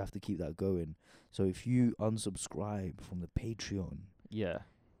have to keep that going. So if you unsubscribe from the Patreon,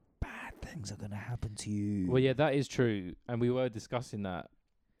 bad things are gonna happen to you. Well, yeah, that is true, and we were discussing that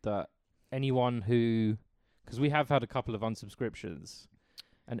anyone who, because we have had a couple of unsubscriptions,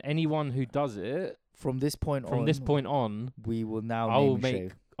 and anyone who does it. From this point on, we will now I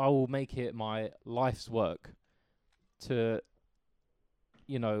will make it my life's work to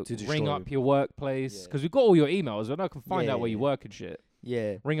ring up your workplace, because we've got all your emails, and I can find out where you work and shit.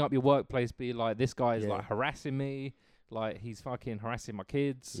 Yeah. Ring up your workplace, be like, this guy is like harassing me, like he's fucking harassing my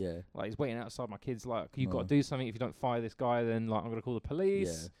kids. Yeah. Like he's waiting outside my kids, like you've got to do something. If you don't fire this guy, then like I'm gonna call the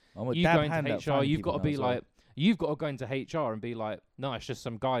police. Yeah. I'm a you dab go hand into HR, you've got to be like you've got to go into HR and be like, no, it's just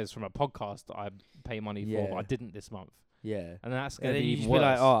some guys from a podcast that I pay money for, but I didn't this month. Yeah. And that's going to be even worse. Be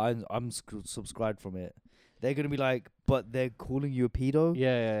like, oh, I'm subscribed from it. They're going to be like, but they're calling you a pedo?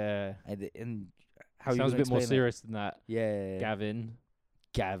 Yeah. And how sounds a bit more serious than that. Yeah.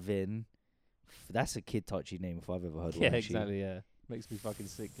 Gavin. That's a kid touchy name if I've ever heard one. Yeah, exactly, yeah. Makes me fucking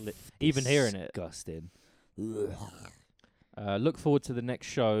sick. Even hearing it. Disgusting. Look forward to the next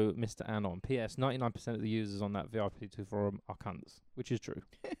show, Mr. Anon. P.S. 99% of the users on that VIP2 forum are cunts, which is true.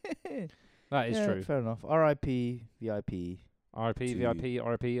 That is true. Fair enough. R.I.P. VIP. R.I.P. VIP.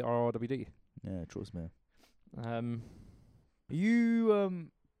 R.I.P. RRWD. Yeah, trust me.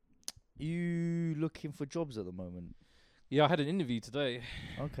 You looking for jobs at the moment? Yeah, I had an interview today.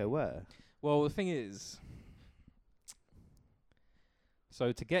 Okay, where? Well, the thing is,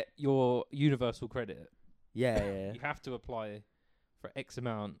 so to get your universal credit, you have to apply for X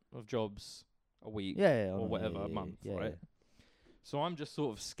amount of jobs a week or whatever a month, right? So I'm just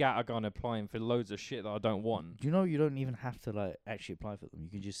sort of scattergun applying for loads of shit that I don't want. Do you know you don't even have to like actually apply for them? You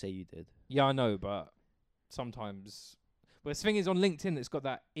can just say you did. Yeah, I know, but sometimes. But the thing is, on LinkedIn, it's got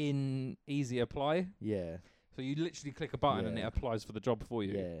that easy apply. Yeah. So you literally click a button and it applies for the job for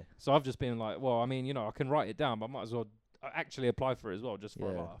you. Yeah. So I've just been like, well, I mean, you know, I can write it down, but I might as well actually apply for it as well, just for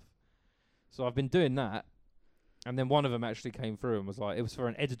a laugh. So I've been doing that. And then one of them actually came through and was like, it was for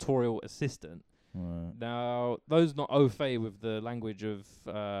an editorial assistant. Right. Now, those not au fait with the language of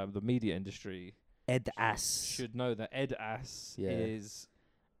the media industry Ed-ass. should know that ed-ass is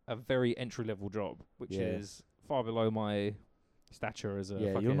a very entry-level job, which is far below my stature as a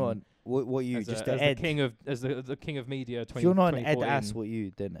fucking... you're not... What you? As just a, an as ed? The king of... As the king of media 20, If you're not an 2014. ed-ass, what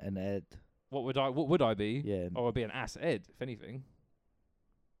you? Then an ed. What would I be? Yeah. I would be an ass ed, if anything.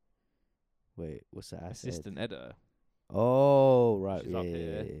 Wait, what's the ass Assistant editor. Oh, right. She's up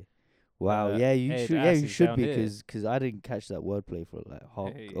here. Wow, you Ed should. ass Yeah, you is should down be, here. because I didn't catch that wordplay for like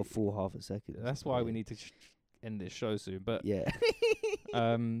a full half a second. That's why we need to end this show soon. But yeah.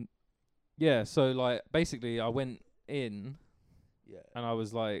 yeah. So like, basically, I went in, and I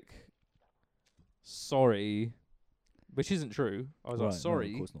was like, sorry, which isn't true. I was like,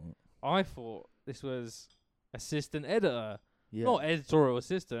 sorry. No, of course not. I thought this was assistant editor, Yeah. not editorial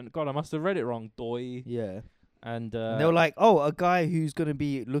assistant. God, I must have read it wrong, doy. Yeah. And they were like, oh, a guy who's going to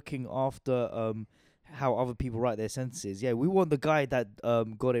be looking after how other people write their sentences. Yeah, we want the guy that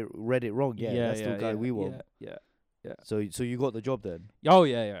read it wrong. Yeah, that's the guy we want. Yeah. So you got the job then? Oh,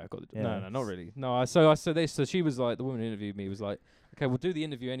 yeah, I got the job. Yeah. No, not really. No, so this. So she was like, the woman who interviewed me was like, okay, we'll do the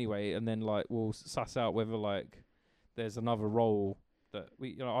interview anyway, and then like we'll suss out whether like there's another role that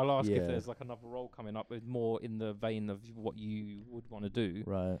I'll ask if there's like another role coming up with more in the vein of what you would want to do.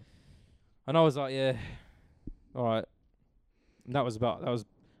 Right. And I was like, yeah. All right, and that was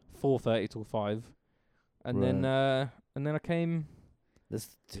 4:30 till 5, and then I came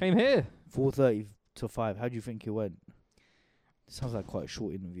here 4:30 to 5. How do you think it went? Sounds like quite a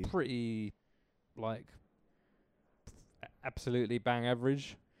short interview. Pretty, like, absolutely bang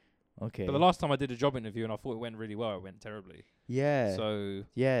average. Okay. But the last time I did a job interview and I thought it went really well, it went terribly. Yeah. So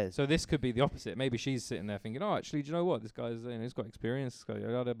So this could be the opposite. Maybe she's sitting there thinking, oh, actually, do you know what? This guy's he's got experience. He's got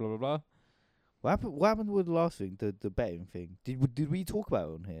blah blah blah. What happened with the last thing, the betting thing? Did we talk about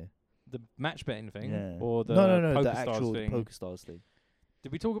it on here? The match betting thing, or the no, the PokerStars actual thing? PokerStars thing.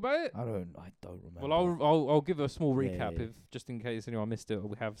 Did we talk about it? I don't remember. Well, I'll give a small recap if just in case anyone missed it or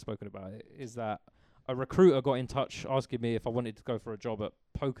we have spoken about it. Is that a recruiter got in touch asking me if I wanted to go for a job at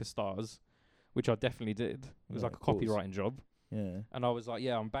PokerStars, which I definitely did. It was like a copywriting job. Yeah. And I was like,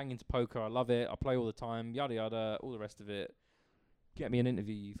 yeah, I'm banging to poker. I love it. I play all the time. Yada yada. All the rest of it. Get me an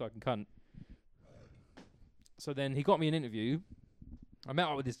interview, you fucking cunt. So then he got me an interview. I met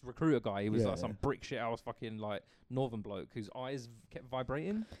up with this recruiter guy. He was like some brick shit house fucking like northern bloke whose eyes kept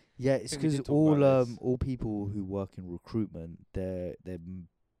vibrating. Yeah, it's because all people who work in recruitment, they're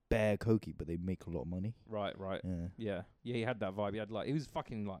bare cokey, but they make a lot of money. Right. Yeah. He had that vibe. He was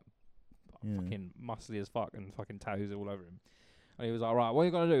fucking like fucking muscly as fuck and fucking tattoos all over him. And he was like, right, what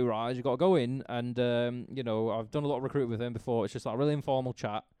you got to do, right, is you got to go in and, I've done a lot of recruitment with him before. It's just like a really informal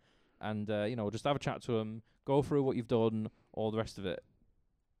chat. And, just have a chat to him, go through what you've done, all the rest of it.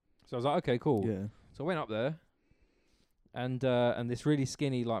 So I was like, okay, cool. Yeah. So I went up there. And this really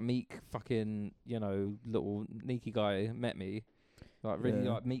skinny, like, meek fucking, little sneaky guy met me. Like, really,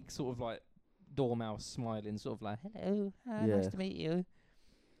 like, meek, sort of, like, dormouse smiling, sort of like, hello, nice to meet you.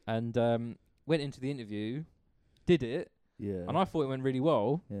 And went into the interview, did it. Yeah. And I thought it went really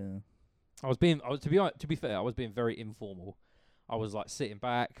well. Yeah. To be fair, I was being very informal. I was like sitting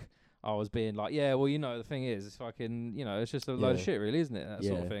back. I was being like, yeah, well, the thing is, it's fucking, it's just a load of shit, really, isn't it? That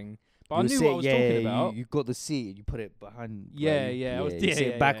sort of thing. But I knew what I was talking about. You got the seat and you put it behind. I was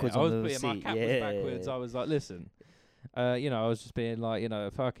sitting backwards on the seat. My cap was backwards. I was like, listen, I was just being like,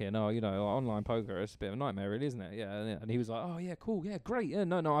 fucking, online poker, it's a bit of a nightmare, really, isn't it? Yeah. And he was like, oh yeah, cool, yeah, great, yeah,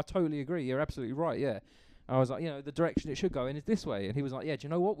 no, I totally agree. You're absolutely right, yeah. And I was like, the direction it should go in is this way. And he was like, yeah, do you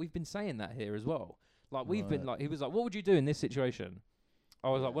know what? We've been saying that here as well. Like, we've been like, he was like, what would you do in this situation? I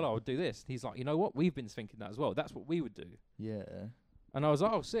was like, well, I would do this. He's like, you know what? We've been thinking that as well. That's what we would do. Yeah. And I was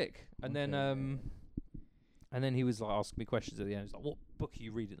like, oh, sick. And then he was like asking me questions at the end. He's like, what book are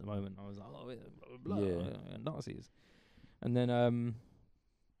you reading at the moment? I was like, oh, blah, blah, blah, Nazis. And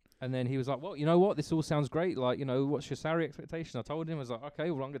then he was like, well, you know what? This all sounds great. Like, what's your salary expectation? I told him, I was like, okay,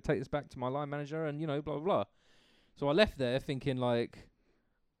 well, I'm going to take this back to my line manager and, blah, blah, blah. So I left there thinking like,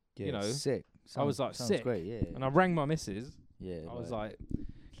 sick. I was like, sick. Great, yeah. And I rang my missus. Yeah. I was like,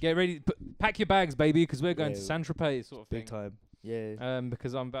 get ready, pack your bags, baby, because we're going to Saint-Tropez sort of thing. Big time. Yeah.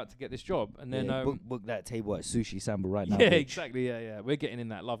 Because I'm about to get this job. And then book that table at Sushi Samba right now. Yeah, bitch. exactly. Yeah. We're getting in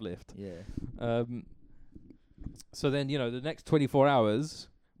that love lift. Yeah. So then, the next 24 hours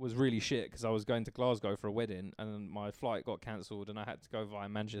was really shit because I was going to Glasgow for a wedding and my flight got cancelled and I had to go via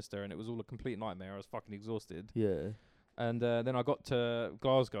Manchester and it was all a complete nightmare. I was fucking exhausted. Yeah. And then I got to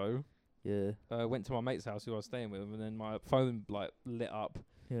Glasgow. Yeah. Went to my mate's house who I was staying with, and then my phone like lit up.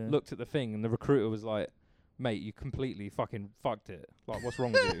 Yeah. Looked at the thing, and the recruiter was like, "Mate, you completely fucking fucked it. Like, what's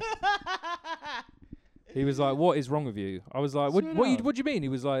wrong with you?" He was like, "What is wrong with you?" I was like, "What do you mean?" He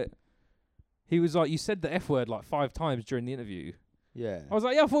was like, "You said the F word like 5 times during the interview." Yeah. I was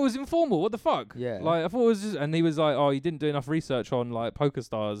like, "Yeah, I thought it was informal. What the fuck?" Yeah. Like, I thought it was just, and he was like, "Oh, you didn't do enough research on like Poker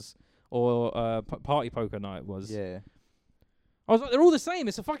Stars or Party Poker Night was." Yeah. I was like, they're all the same.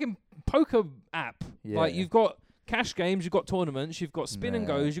 It's a fucking poker app. Yeah. Like, you've got cash games, you've got tournaments, you've got spin and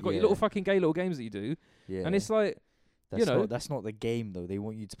goes, you've got your little fucking gay little games that you do. Yeah. And it's like, that's not the game though. They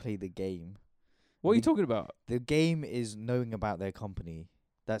want you to play the game. What are you talking about? The game is knowing about their company.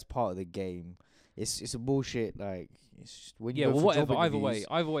 That's part of the game. It's a bullshit. Like, it's just when you go for whatever. job Either interviews,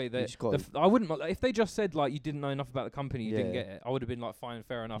 way, I wouldn't. Like, if they just said like you didn't know enough about the company, you didn't get it, I would have been like, fine,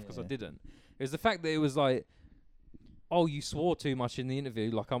 fair enough, because I didn't. It was the fact that it was like, oh, you swore too much in the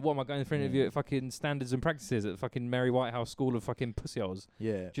interview. Like, what am I going for an interview at fucking Standards and Practices at fucking Mary Whitehouse School of fucking pussy holes?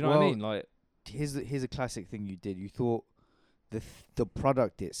 Yeah. Do you know what I mean? Like, here's a classic thing you did. You thought the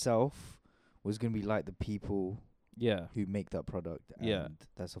product itself was gonna be like the people who make that product. And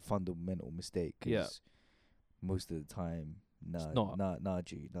that's a fundamental mistake. Cause most of the time, nah.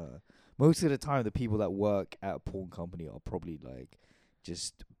 Most of the time, the people that work at a porn company are probably like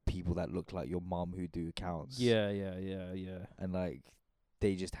just people that look like your mum who do accounts. Yeah. And like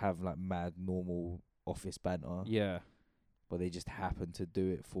they just have like mad normal office banter. Yeah. But they just happen to do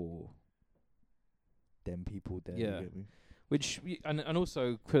it for them people there. Yeah. You get me? Which and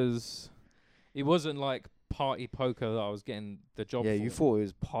also because it wasn't like party poker that I was getting the job. Yeah, for. you thought it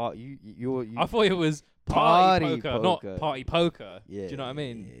was you I thought it was party poker, not party poker. Yeah, do you know what I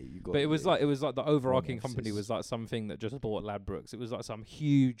mean? Yeah, you got but it was like the overarching emphasis. company was like something that just bought Ladbrokes. It was like some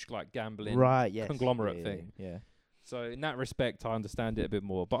huge like gambling conglomerate thing. Yeah. So in that respect, I understand it a bit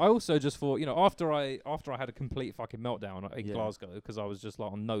more. But I also just thought, after I had a complete fucking meltdown in Glasgow because I was just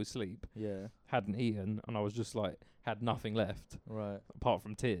like on no sleep, hadn't eaten, and I was just like had nothing left, right, apart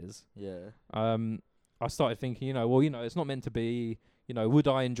from tears. Yeah. I started thinking, it's not meant to be. Would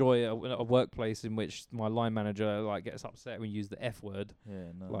I enjoy a workplace in which my line manager like gets upset when you use the F word?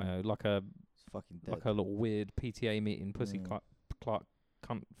 Yeah, no. Like a it's fucking dead. like a little weird PTA meeting, pussy Clark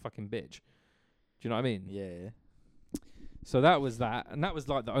cunt fucking bitch. Do you know what I mean? Yeah. So that was that, and that was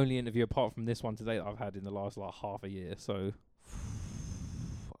like the only interview apart from this one today that I've had in the last like half a year. So,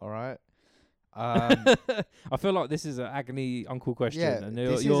 all right. I feel like this is an agony uncle question. Yeah, and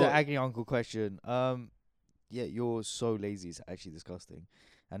this is an agony uncle question. Yeah, you're so lazy. It's actually disgusting,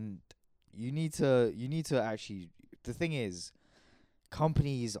 and you need to actually. The thing is,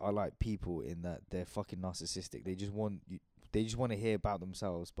 companies are like people in that they're fucking narcissistic. They just want you. They just want to hear about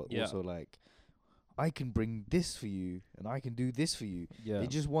themselves, but also like, I can bring this for you, and I can do this for you. Yeah. They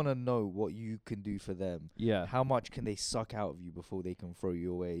just want to know what you can do for them. Yeah. How much can they suck out of you before they can throw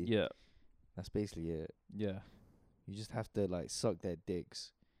you away? Yeah. That's basically it. Yeah. You just have to like suck their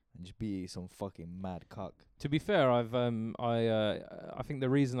dicks and just be some fucking mad cuck. To be fair, I think the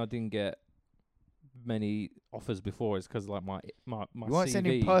reason I didn't get many offers before is because like my You weren't CV,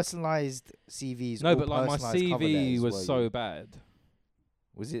 sending personalized CVs. No, or but like my personalised cover CV letters, was were so you? bad.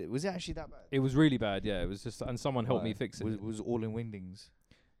 Was it actually that bad? It was really bad. Yeah, it was just, and someone helped me fix it. Was all in wingdings.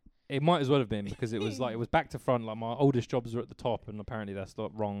 It might as well have been because it was like it was back to front. Like my oldest jobs were at the top, and apparently that's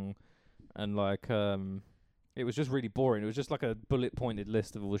not wrong. And like it was just really boring. It was just like a bullet pointed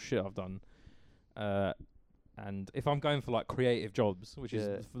list of all the shit I've done. And if I'm going for like creative jobs, which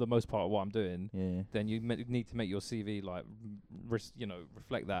is for the most part what I'm doing, then you need to make your CV like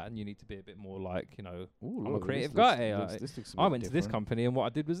reflect that, and you need to be a bit more like Ooh, I'm a creative looks guy. I went to this company and what I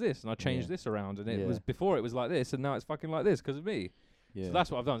did was this, and I changed this around, and it was before it was like this, and now it's fucking like this because of me. Yeah. So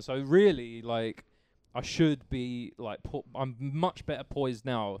that's what I've done. So really, like, I should be like, I'm much better poised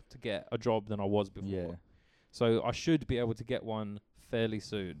now to get a job than I was before. Yeah. So I should be able to get one fairly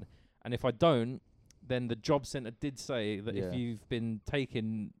soon, and if I don't, then the job centre did say that if you've been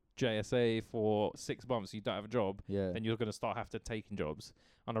taking JSA for 6 months, you don't have a job, then you're going to start have to taking jobs.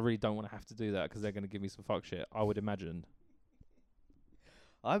 And I really don't want to have to do that because they're going to give me some fuck shit, I would imagine.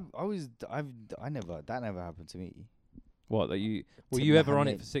 That never happened to me. What, that you, were you ever on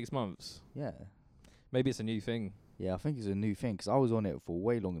it for 6 months? Yeah. Maybe it's a new thing. Yeah, I think it's a new thing because I was on it for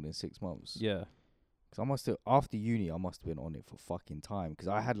way longer than 6 months. Yeah. Because after uni, I must have been on it for fucking time because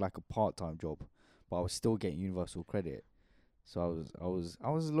I had like a part-time job. But I was still getting universal credit, so I was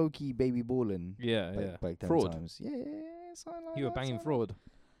low key baby balling. Yeah, back then fraud. Times. Yeah, something like you were banging fraud.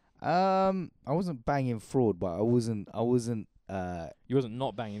 I wasn't banging fraud, but I wasn't. You wasn't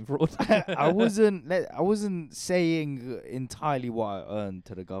not banging fraud. I wasn't saying entirely what I earned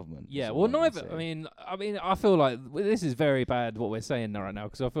to the government. Yeah, well, neither. I mean, I feel like this is very bad what we're saying right now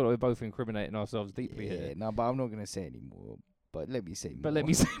because I feel like we're both incriminating ourselves deeply here. No, but I'm not gonna say any more. But let me say more. But let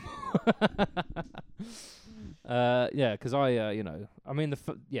me say more. Yeah, because I mean,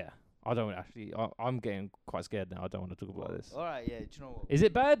 I don't actually. I'm getting quite scared now. I don't want to talk about this. All right, yeah. Do you know what? Is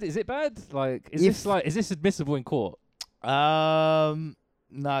it bad? Is it bad? Like, is this admissible in court? No,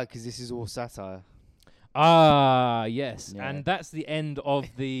 because this is all satire. Ah, yes. Yeah. And that's the end of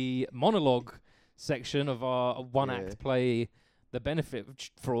the monologue section of our one-act play, The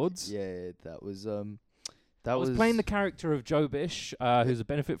Benefit Frauds. Yeah, that was I was playing the character of Joe Bish, who's a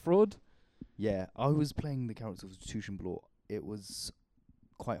benefit fraud. Yeah, I was playing the character of Tuition Law. It was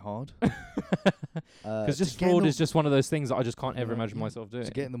quite hard. Because just fraud is just one of those things that I just can't ever imagine myself doing.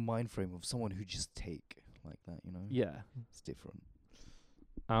 To get in the mind frame of someone who just take like that, you know? Yeah. It's different.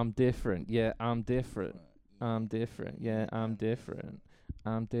 I'm different. Yeah, I'm different. I'm different. Yeah, I'm different.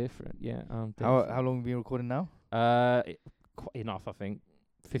 I'm different. Yeah, I'm different. How long have we been recording now? Quite enough, I think.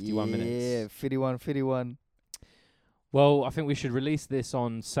 51 minutes. Yeah, 51. Well, I think we should release this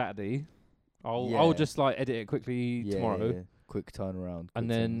on Saturday. I'll just like edit it quickly tomorrow. Yeah. Quick turnaround. And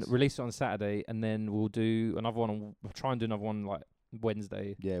then release it on Saturday, and then we'll do another one. We'll try and do another one like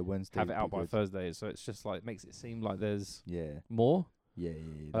Wednesday. Yeah, Wednesday. Have it out by Thursday, so it's just like makes it seem like there's more. Yeah.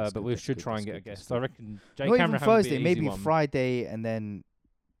 But we should try and get a guest. So I reckon Jay Not Cameron even Thursday, maybe maybe Friday, and then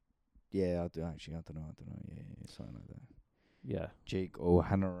I don't know. Yeah, something like that. Yeah, Jake or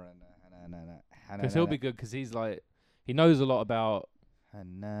Hannah. Because he'll be good because he's like he knows a lot about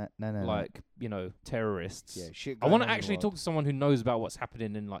like terrorists. Yeah, shit. I want to actually talk to someone who knows about what's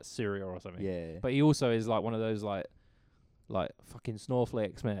happening in like Syria or something. Yeah, but he also is like one of those like fucking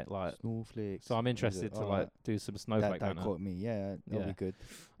snowflakes, mate. Like snowflakes. So I'm interested to like do some snowflake. That caught me. Yeah, that'll be good.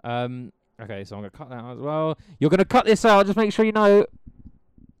 Okay, so I'm gonna cut that out as well. You're gonna cut this out. Just make sure you know.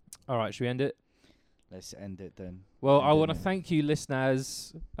 All right, should we end it? Let's end it then. Well, I want to thank you,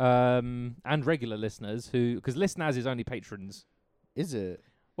 listeners, and regular listeners because listeners is only patrons. Is it?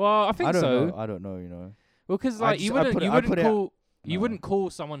 Well, I think so. I don't know. You know. Well, because like you wouldn't call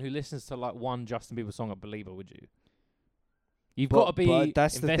someone who listens to like one Justin Bieber song a believer, would you? You've got to be. But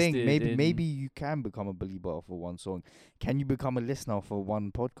that's the thing. Maybe you can become a believer for one song. Can you become a listener for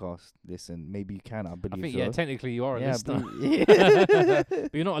one podcast? Listen, maybe you can. I believe. Yeah, technically you are a listener.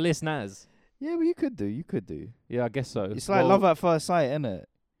 But you're not a listeners. Yeah, but you could do. Yeah, I guess so. It's like love at first sight, isn't it?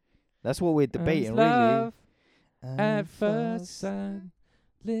 That's what we're debating, really. At first sight,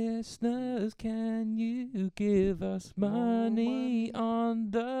 listeners, can you give us money on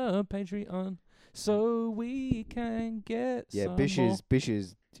the Patreon so we can get some Bish more?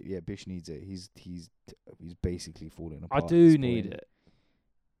 Bish needs it. He's basically falling apart. I do need it.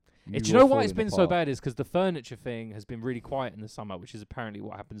 Do you know why it's been so bad is because the furniture thing has been really quiet in the summer, which is apparently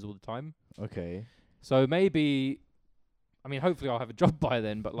what happens all the time. Okay. So maybe, I mean, hopefully I'll have a job by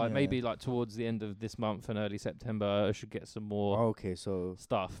then, but like maybe like towards the end of this month and early September, I should get some more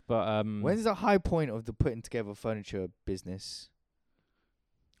stuff. But when's the high point of the putting together furniture business?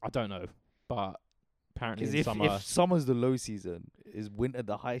 I don't know, but apparently in summer. If summer's the low season, is winter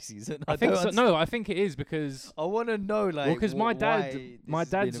the high season? I think so. No, I think it is because I want to know like because my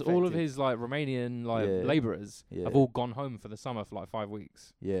dad's all of his like Romanian labourers have all gone home for the summer for like 5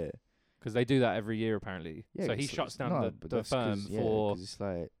 weeks. Yeah. Because they do that every year apparently. Yeah, so he shuts down the firm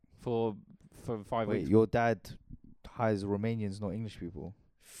for 5 weeks. Your dad hires Romanians, not English people.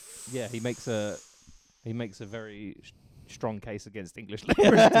 Yeah, he makes a very strong case against English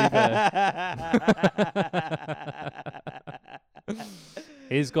labourers.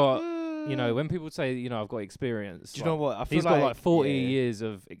 He's got, when people say, I've got experience. Do you know what? I feel he's got like 40 years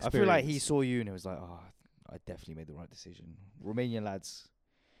of experience. I feel like he saw you and it was like, I definitely made the right decision. Romanian lads.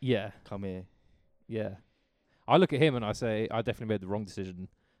 Yeah. Come here. Yeah. I look at him and I say, I definitely made the wrong decision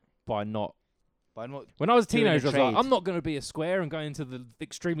by not. When I was a teenager, I was like, I'm not going to be a square and go into the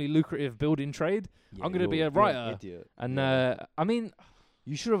extremely lucrative building trade. Yeah, I'm going to be a writer. An idiot. And I mean,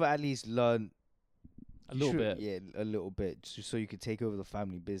 you should have at least learned a little bit. Yeah, a little bit, just so you could take over the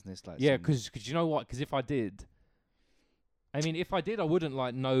family business. Like because you know what? Because if I did, I wouldn't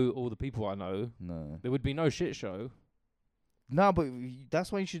like know all the people I know. No, there would be no shit show. No, but that's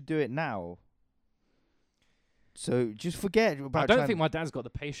why you should do it now. So just forget about. I don't think my dad's got the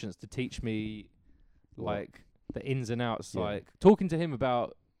patience to teach me, like the ins and outs. Yeah. Like talking to him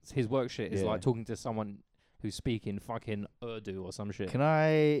about his work shit is like talking to someone who's speaking fucking Urdu or some shit. Can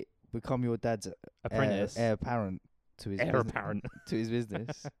I become your dad's apprentice, heir apparent to his apparent to his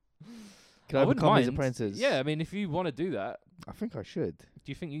business? Can I wouldn't become his mind. apprentice? Yeah, I mean, if you want to do that, I think I should.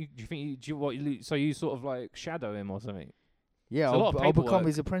 So you sort of like shadow him or something? Yeah, It's a lot of I'll become paperwork.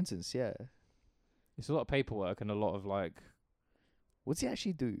 his apprentice. Yeah. It's a lot of paperwork and a lot of like. What's he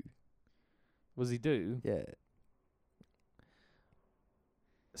actually do? What does he do? Yeah.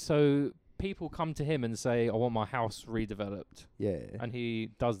 So people come to him and say, "I want my house redeveloped," Yeah. and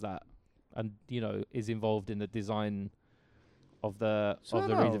he does that, and is involved in the design of the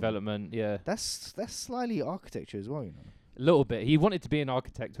redevelopment. Yeah, That's slightly architecture as well, a little bit. He wanted to be an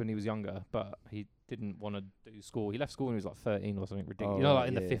architect when he was younger, but he didn't want to do school. He left school when he was like 13 or something ridiculous. Oh, like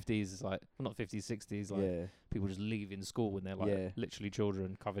in the yeah. 50s, it's like not 50s, 60s. Like Yeah. people just leaving school when they're like literally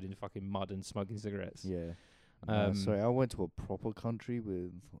children covered in fucking mud and smoking cigarettes. Yeah. Um, sorry, I went to a proper country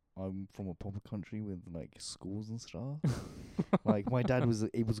I'm from a proper country with like schools and stuff. Like my dad was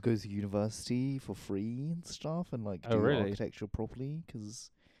able to go to university for free and stuff, and like do really? architecture properly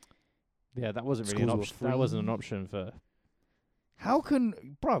because. Yeah, that wasn't really an Schools were option. That wasn't an free. option for. How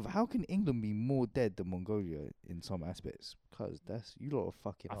can England be more dead than Mongolia in some aspects? Because you lot are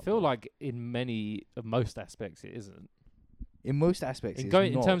fucking. I up feel there. like in most aspects it isn't. In most aspects, In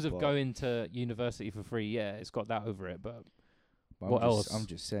it's terms not, of but going to university for free, yeah, it's got that over it. But what else? I'm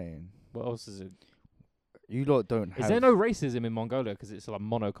just saying. what else is it? You lot don't have. Is there no racism in Mongolia because it's like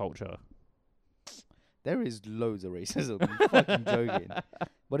monoculture? There is loads of racism. I'm fucking joking.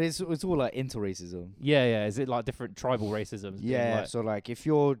 But it's all like interracism. Yeah. Is it like different tribal racisms? Yeah. Like, So like if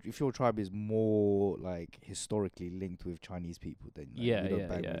your tribe is more like historically linked with Chinese people, then like, yeah. we don't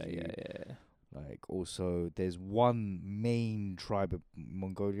bang with you. Like also, there's one main tribe of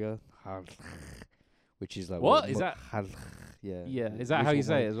Mongolia, which is like What is that? Yeah. Yeah. Is that how you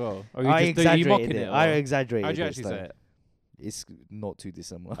say it as well? Or I you mocking exaggerated it. it? I or- exaggerated. How'd you it, actually so say it? It's not too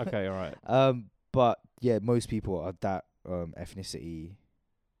dissimilar. Okay, all right. But yeah, most people are that ethnicity,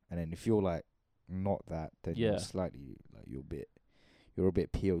 and then if you're like not that, then Yeah. you're slightly like you're a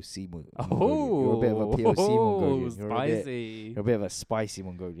bit POC Mongolian. Oh, You're a bit of a POC Mongolian. Spicy. You're a bit of a spicy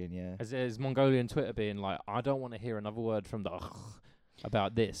Mongolian, yeah. As Mongolian Twitter being like, I don't want to hear another word from the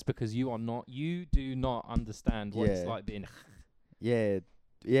about this because you do not understand what it's Yeah. like being. Yeah.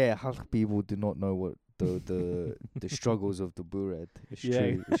 Halk people do not know what the struggles of the Bured. It's Yeah.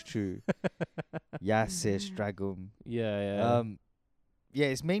 true. It's true. Yasis, Dragum. Yeah. Yeah,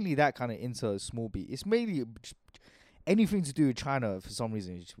 it's mainly that kind of small beat. It's mainly anything to do with China for some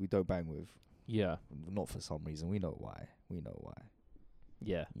reason we don't bang with. Yeah. Not for some reason. We know why.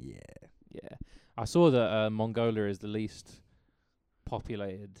 Yeah. Yeah. I saw that Mongolia is the least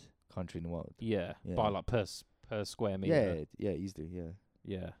populated. Country in the world. Yeah. Yeah. By like per square meter. Yeah, easily, yeah.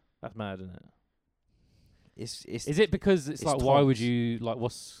 Yeah. That's mad, isn't it? It's Is it because it's like, why would you like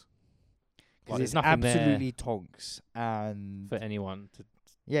what's? Because Like, it's there's nothing absolutely tonks and for anyone to.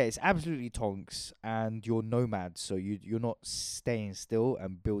 yeah, it's absolutely tonks and you're nomads, so you're not staying still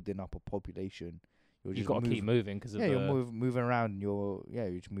and building up a population. You've got to keep moving because of yeah, the. you're moving around. You're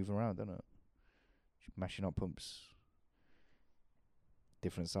just moving around, don't it? Just mashing up pumps.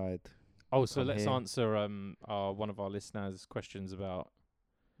 Different side. Oh, so come let's here. answer one of our listeners' questions about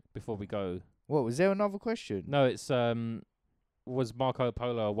before we go. What was there another question? No, it's was Marco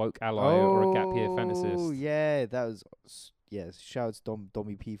Polo a woke ally or a gap year fantasist? Oh yeah, that was shout out to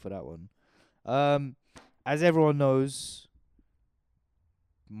Dommy P for that one. As everyone knows,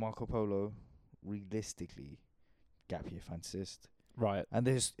 Marco Polo, realistically, gap year fantasist, Right. and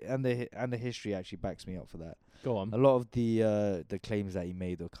the history actually backs me up for that. Go on. A lot of the claims that he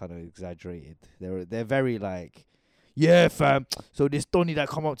made are kind of exaggerated. They're very like, yeah, fam. So this Donny that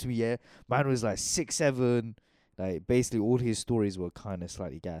come up to me, yeah, man was like 6'7". Like basically all his stories were kind of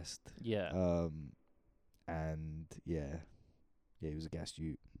slightly gassed. Yeah. And yeah, he was a gassed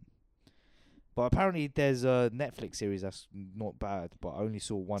youth. But apparently there's a Netflix series that's not bad, but I only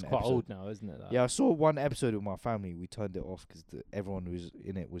saw one It's episode. quite old now, isn't it? That? Yeah, I saw one episode with my family. We turned it off because everyone who was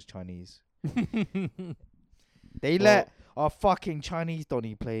in it was Chinese. They let our fucking Chinese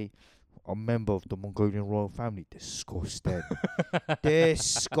Donny play a member of the Mongolian royal family. Disgusting.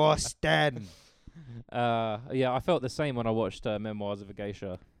 Disgusting. Yeah, I felt the same when I watched Memoirs of a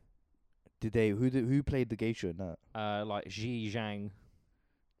Geisha. Did they? Who played the geisha in that? Like Xi Zhang.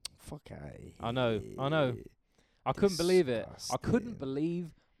 Fuck I know. I couldn't believe it. I couldn't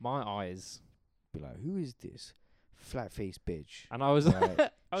believe my eyes. Be like, who is this flat faced bitch? And I was Right.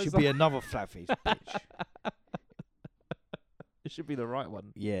 I was Should like, be another flat faced bitch. it should be the right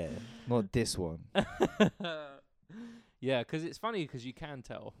one. Yeah, not this one. Yeah, 'cause it's funny 'cause you can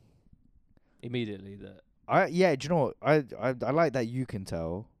tell immediately that. Do you know what? I like that you can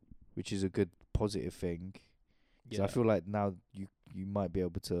tell, which is a good positive thing. 'Cause Yeah. I feel like now you you might be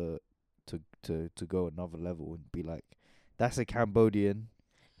able to go another level and be like, that's a Cambodian.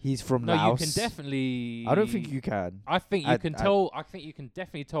 He's from No, Laos. you can definitely. I don't think you can. I think you can tell. I think you can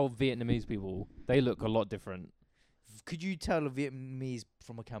definitely tell Vietnamese people. They look a lot different. Could you tell a Vietnamese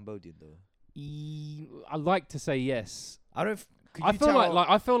from a Cambodian though? I like to say yes. I don't. Could I you feel tell like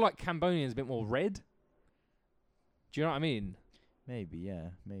I feel like Cambodian's a bit more red. Do you know what I mean? Maybe, yeah,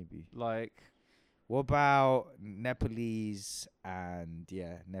 maybe. Like, what about Nepalese and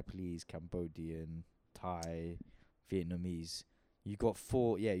Nepalese, Cambodian, Thai, Vietnamese? You got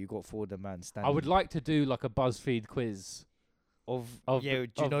four. Yeah, you got four of the man standing. I would like to do like a BuzzFeed quiz of yeah.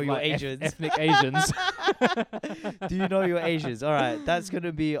 Do you know your Asians? Ethnic Asians. Do you know your Asians? All right, that's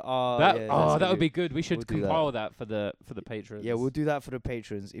gonna be our. That would be good. We should we'll compile that for the patrons. Yeah, we'll do that for the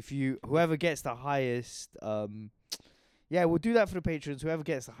patrons. If whoever gets the highest, we'll do that for the patrons. Whoever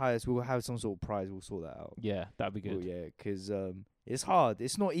gets the highest, we'll have some sort of prize. We'll sort that out. Yeah, that'd be good. Well, yeah, because it's hard.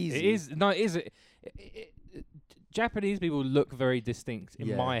 It's not easy. It is. No, it is. Japanese people look very distinct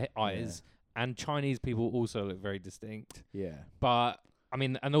in my eyes, and Chinese people also look very distinct. Yeah. But I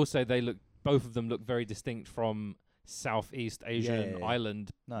mean, and also both of them look very distinct from Southeast Asian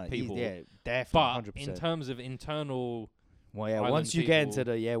island people. Definitely. But 100%. In terms of internal, once you get into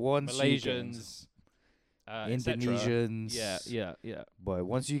the Malaysians, Indonesians, yeah. Boy,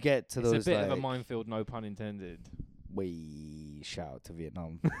 once you get to those, it's a bit of a minefield, no pun intended. We shout out to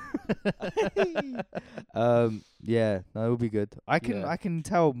Vietnam. It would be good. I can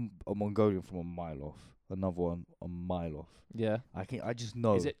tell a Mongolian from a mile off. Another one a mile off. Yeah, I just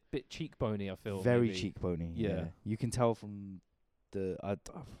know. Is it a bit cheekbony? I feel very maybe. cheekbony. Yeah, you can tell from the.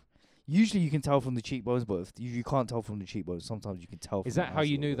 Usually you can tell from the cheekbones, but if you can't tell from the cheekbones, sometimes you can tell. Is that how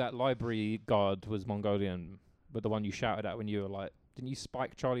you knew that library guard was Mongolian? But the one you shouted at when you were like, didn't you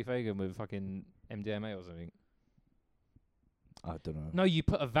spike Charlie Fagan with fucking MDMA or something? I don't know. No, you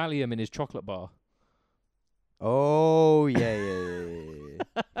put a Valium in his chocolate bar. Oh yeah.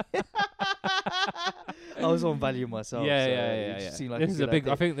 I was on Valium myself. Yeah. Like this is a big.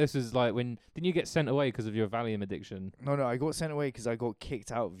 I think this is like when didn't you get sent away because of your Valium addiction? No, I got sent away because I got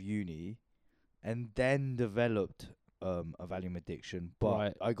kicked out of uni, and then developed a Valium addiction.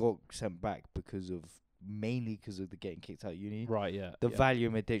 But I got sent back mainly because of the getting kicked out of uni. Right. Yeah. The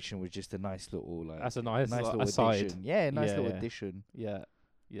Valium addiction was just a nice little like. That's a nice little aside. Addition. Yeah, nice little addition. Yeah.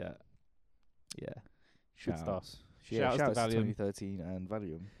 Good stuff. Shouts to Valium. 2013 and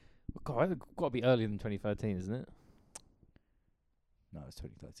Valium. God, it's got to be earlier than 2013, isn't it? No, it's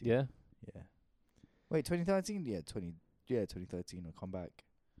 2013. Yeah. Wait, 2013? Yeah, 2013. I'll come back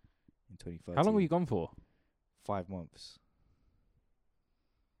in 2013. How long were you gone for? 5 months.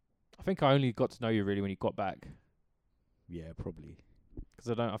 I think I only got to know you really when you got back. Yeah, probably.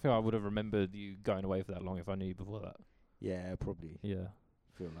 Because I think I would have remembered you going away for that long if I knew you before that. Yeah, probably. Yeah.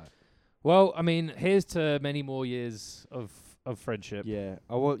 Feel like. Well, I mean, here's to many more years of friendship. Yeah.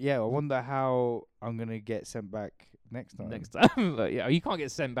 I wonder how I'm gonna get sent back next time. But yeah, you can't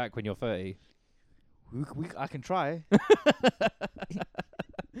get sent back when you're 30. I can try.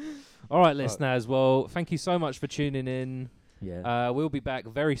 All right, listeners. Well, thank you so much for tuning in. Yeah. We'll be back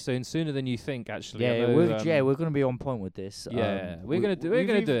very soon, sooner than you think. Actually. Yeah, we're gonna be on point with this. Yeah, we're gonna do it.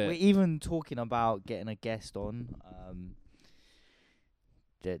 We're even talking about getting a guest on.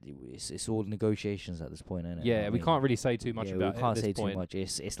 It's all negotiations at this point, isn't it? Yeah, we can't really say too much about it. We can't say too much.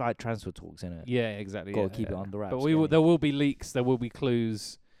 It's like transfer talks, isn't it? Yeah, exactly. Got to keep it under wraps. But there will be leaks. There will be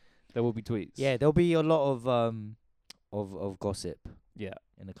clues. There will be tweets. Yeah, there'll be a lot of gossip. Yeah,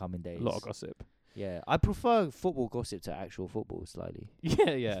 in the coming days. A lot of gossip. Yeah, I prefer football gossip to actual football slightly.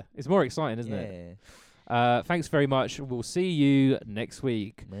 Yeah. It's more exciting, isn't it? Thanks very much. We'll see you next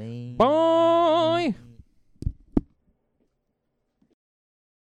week. Bye. Bye.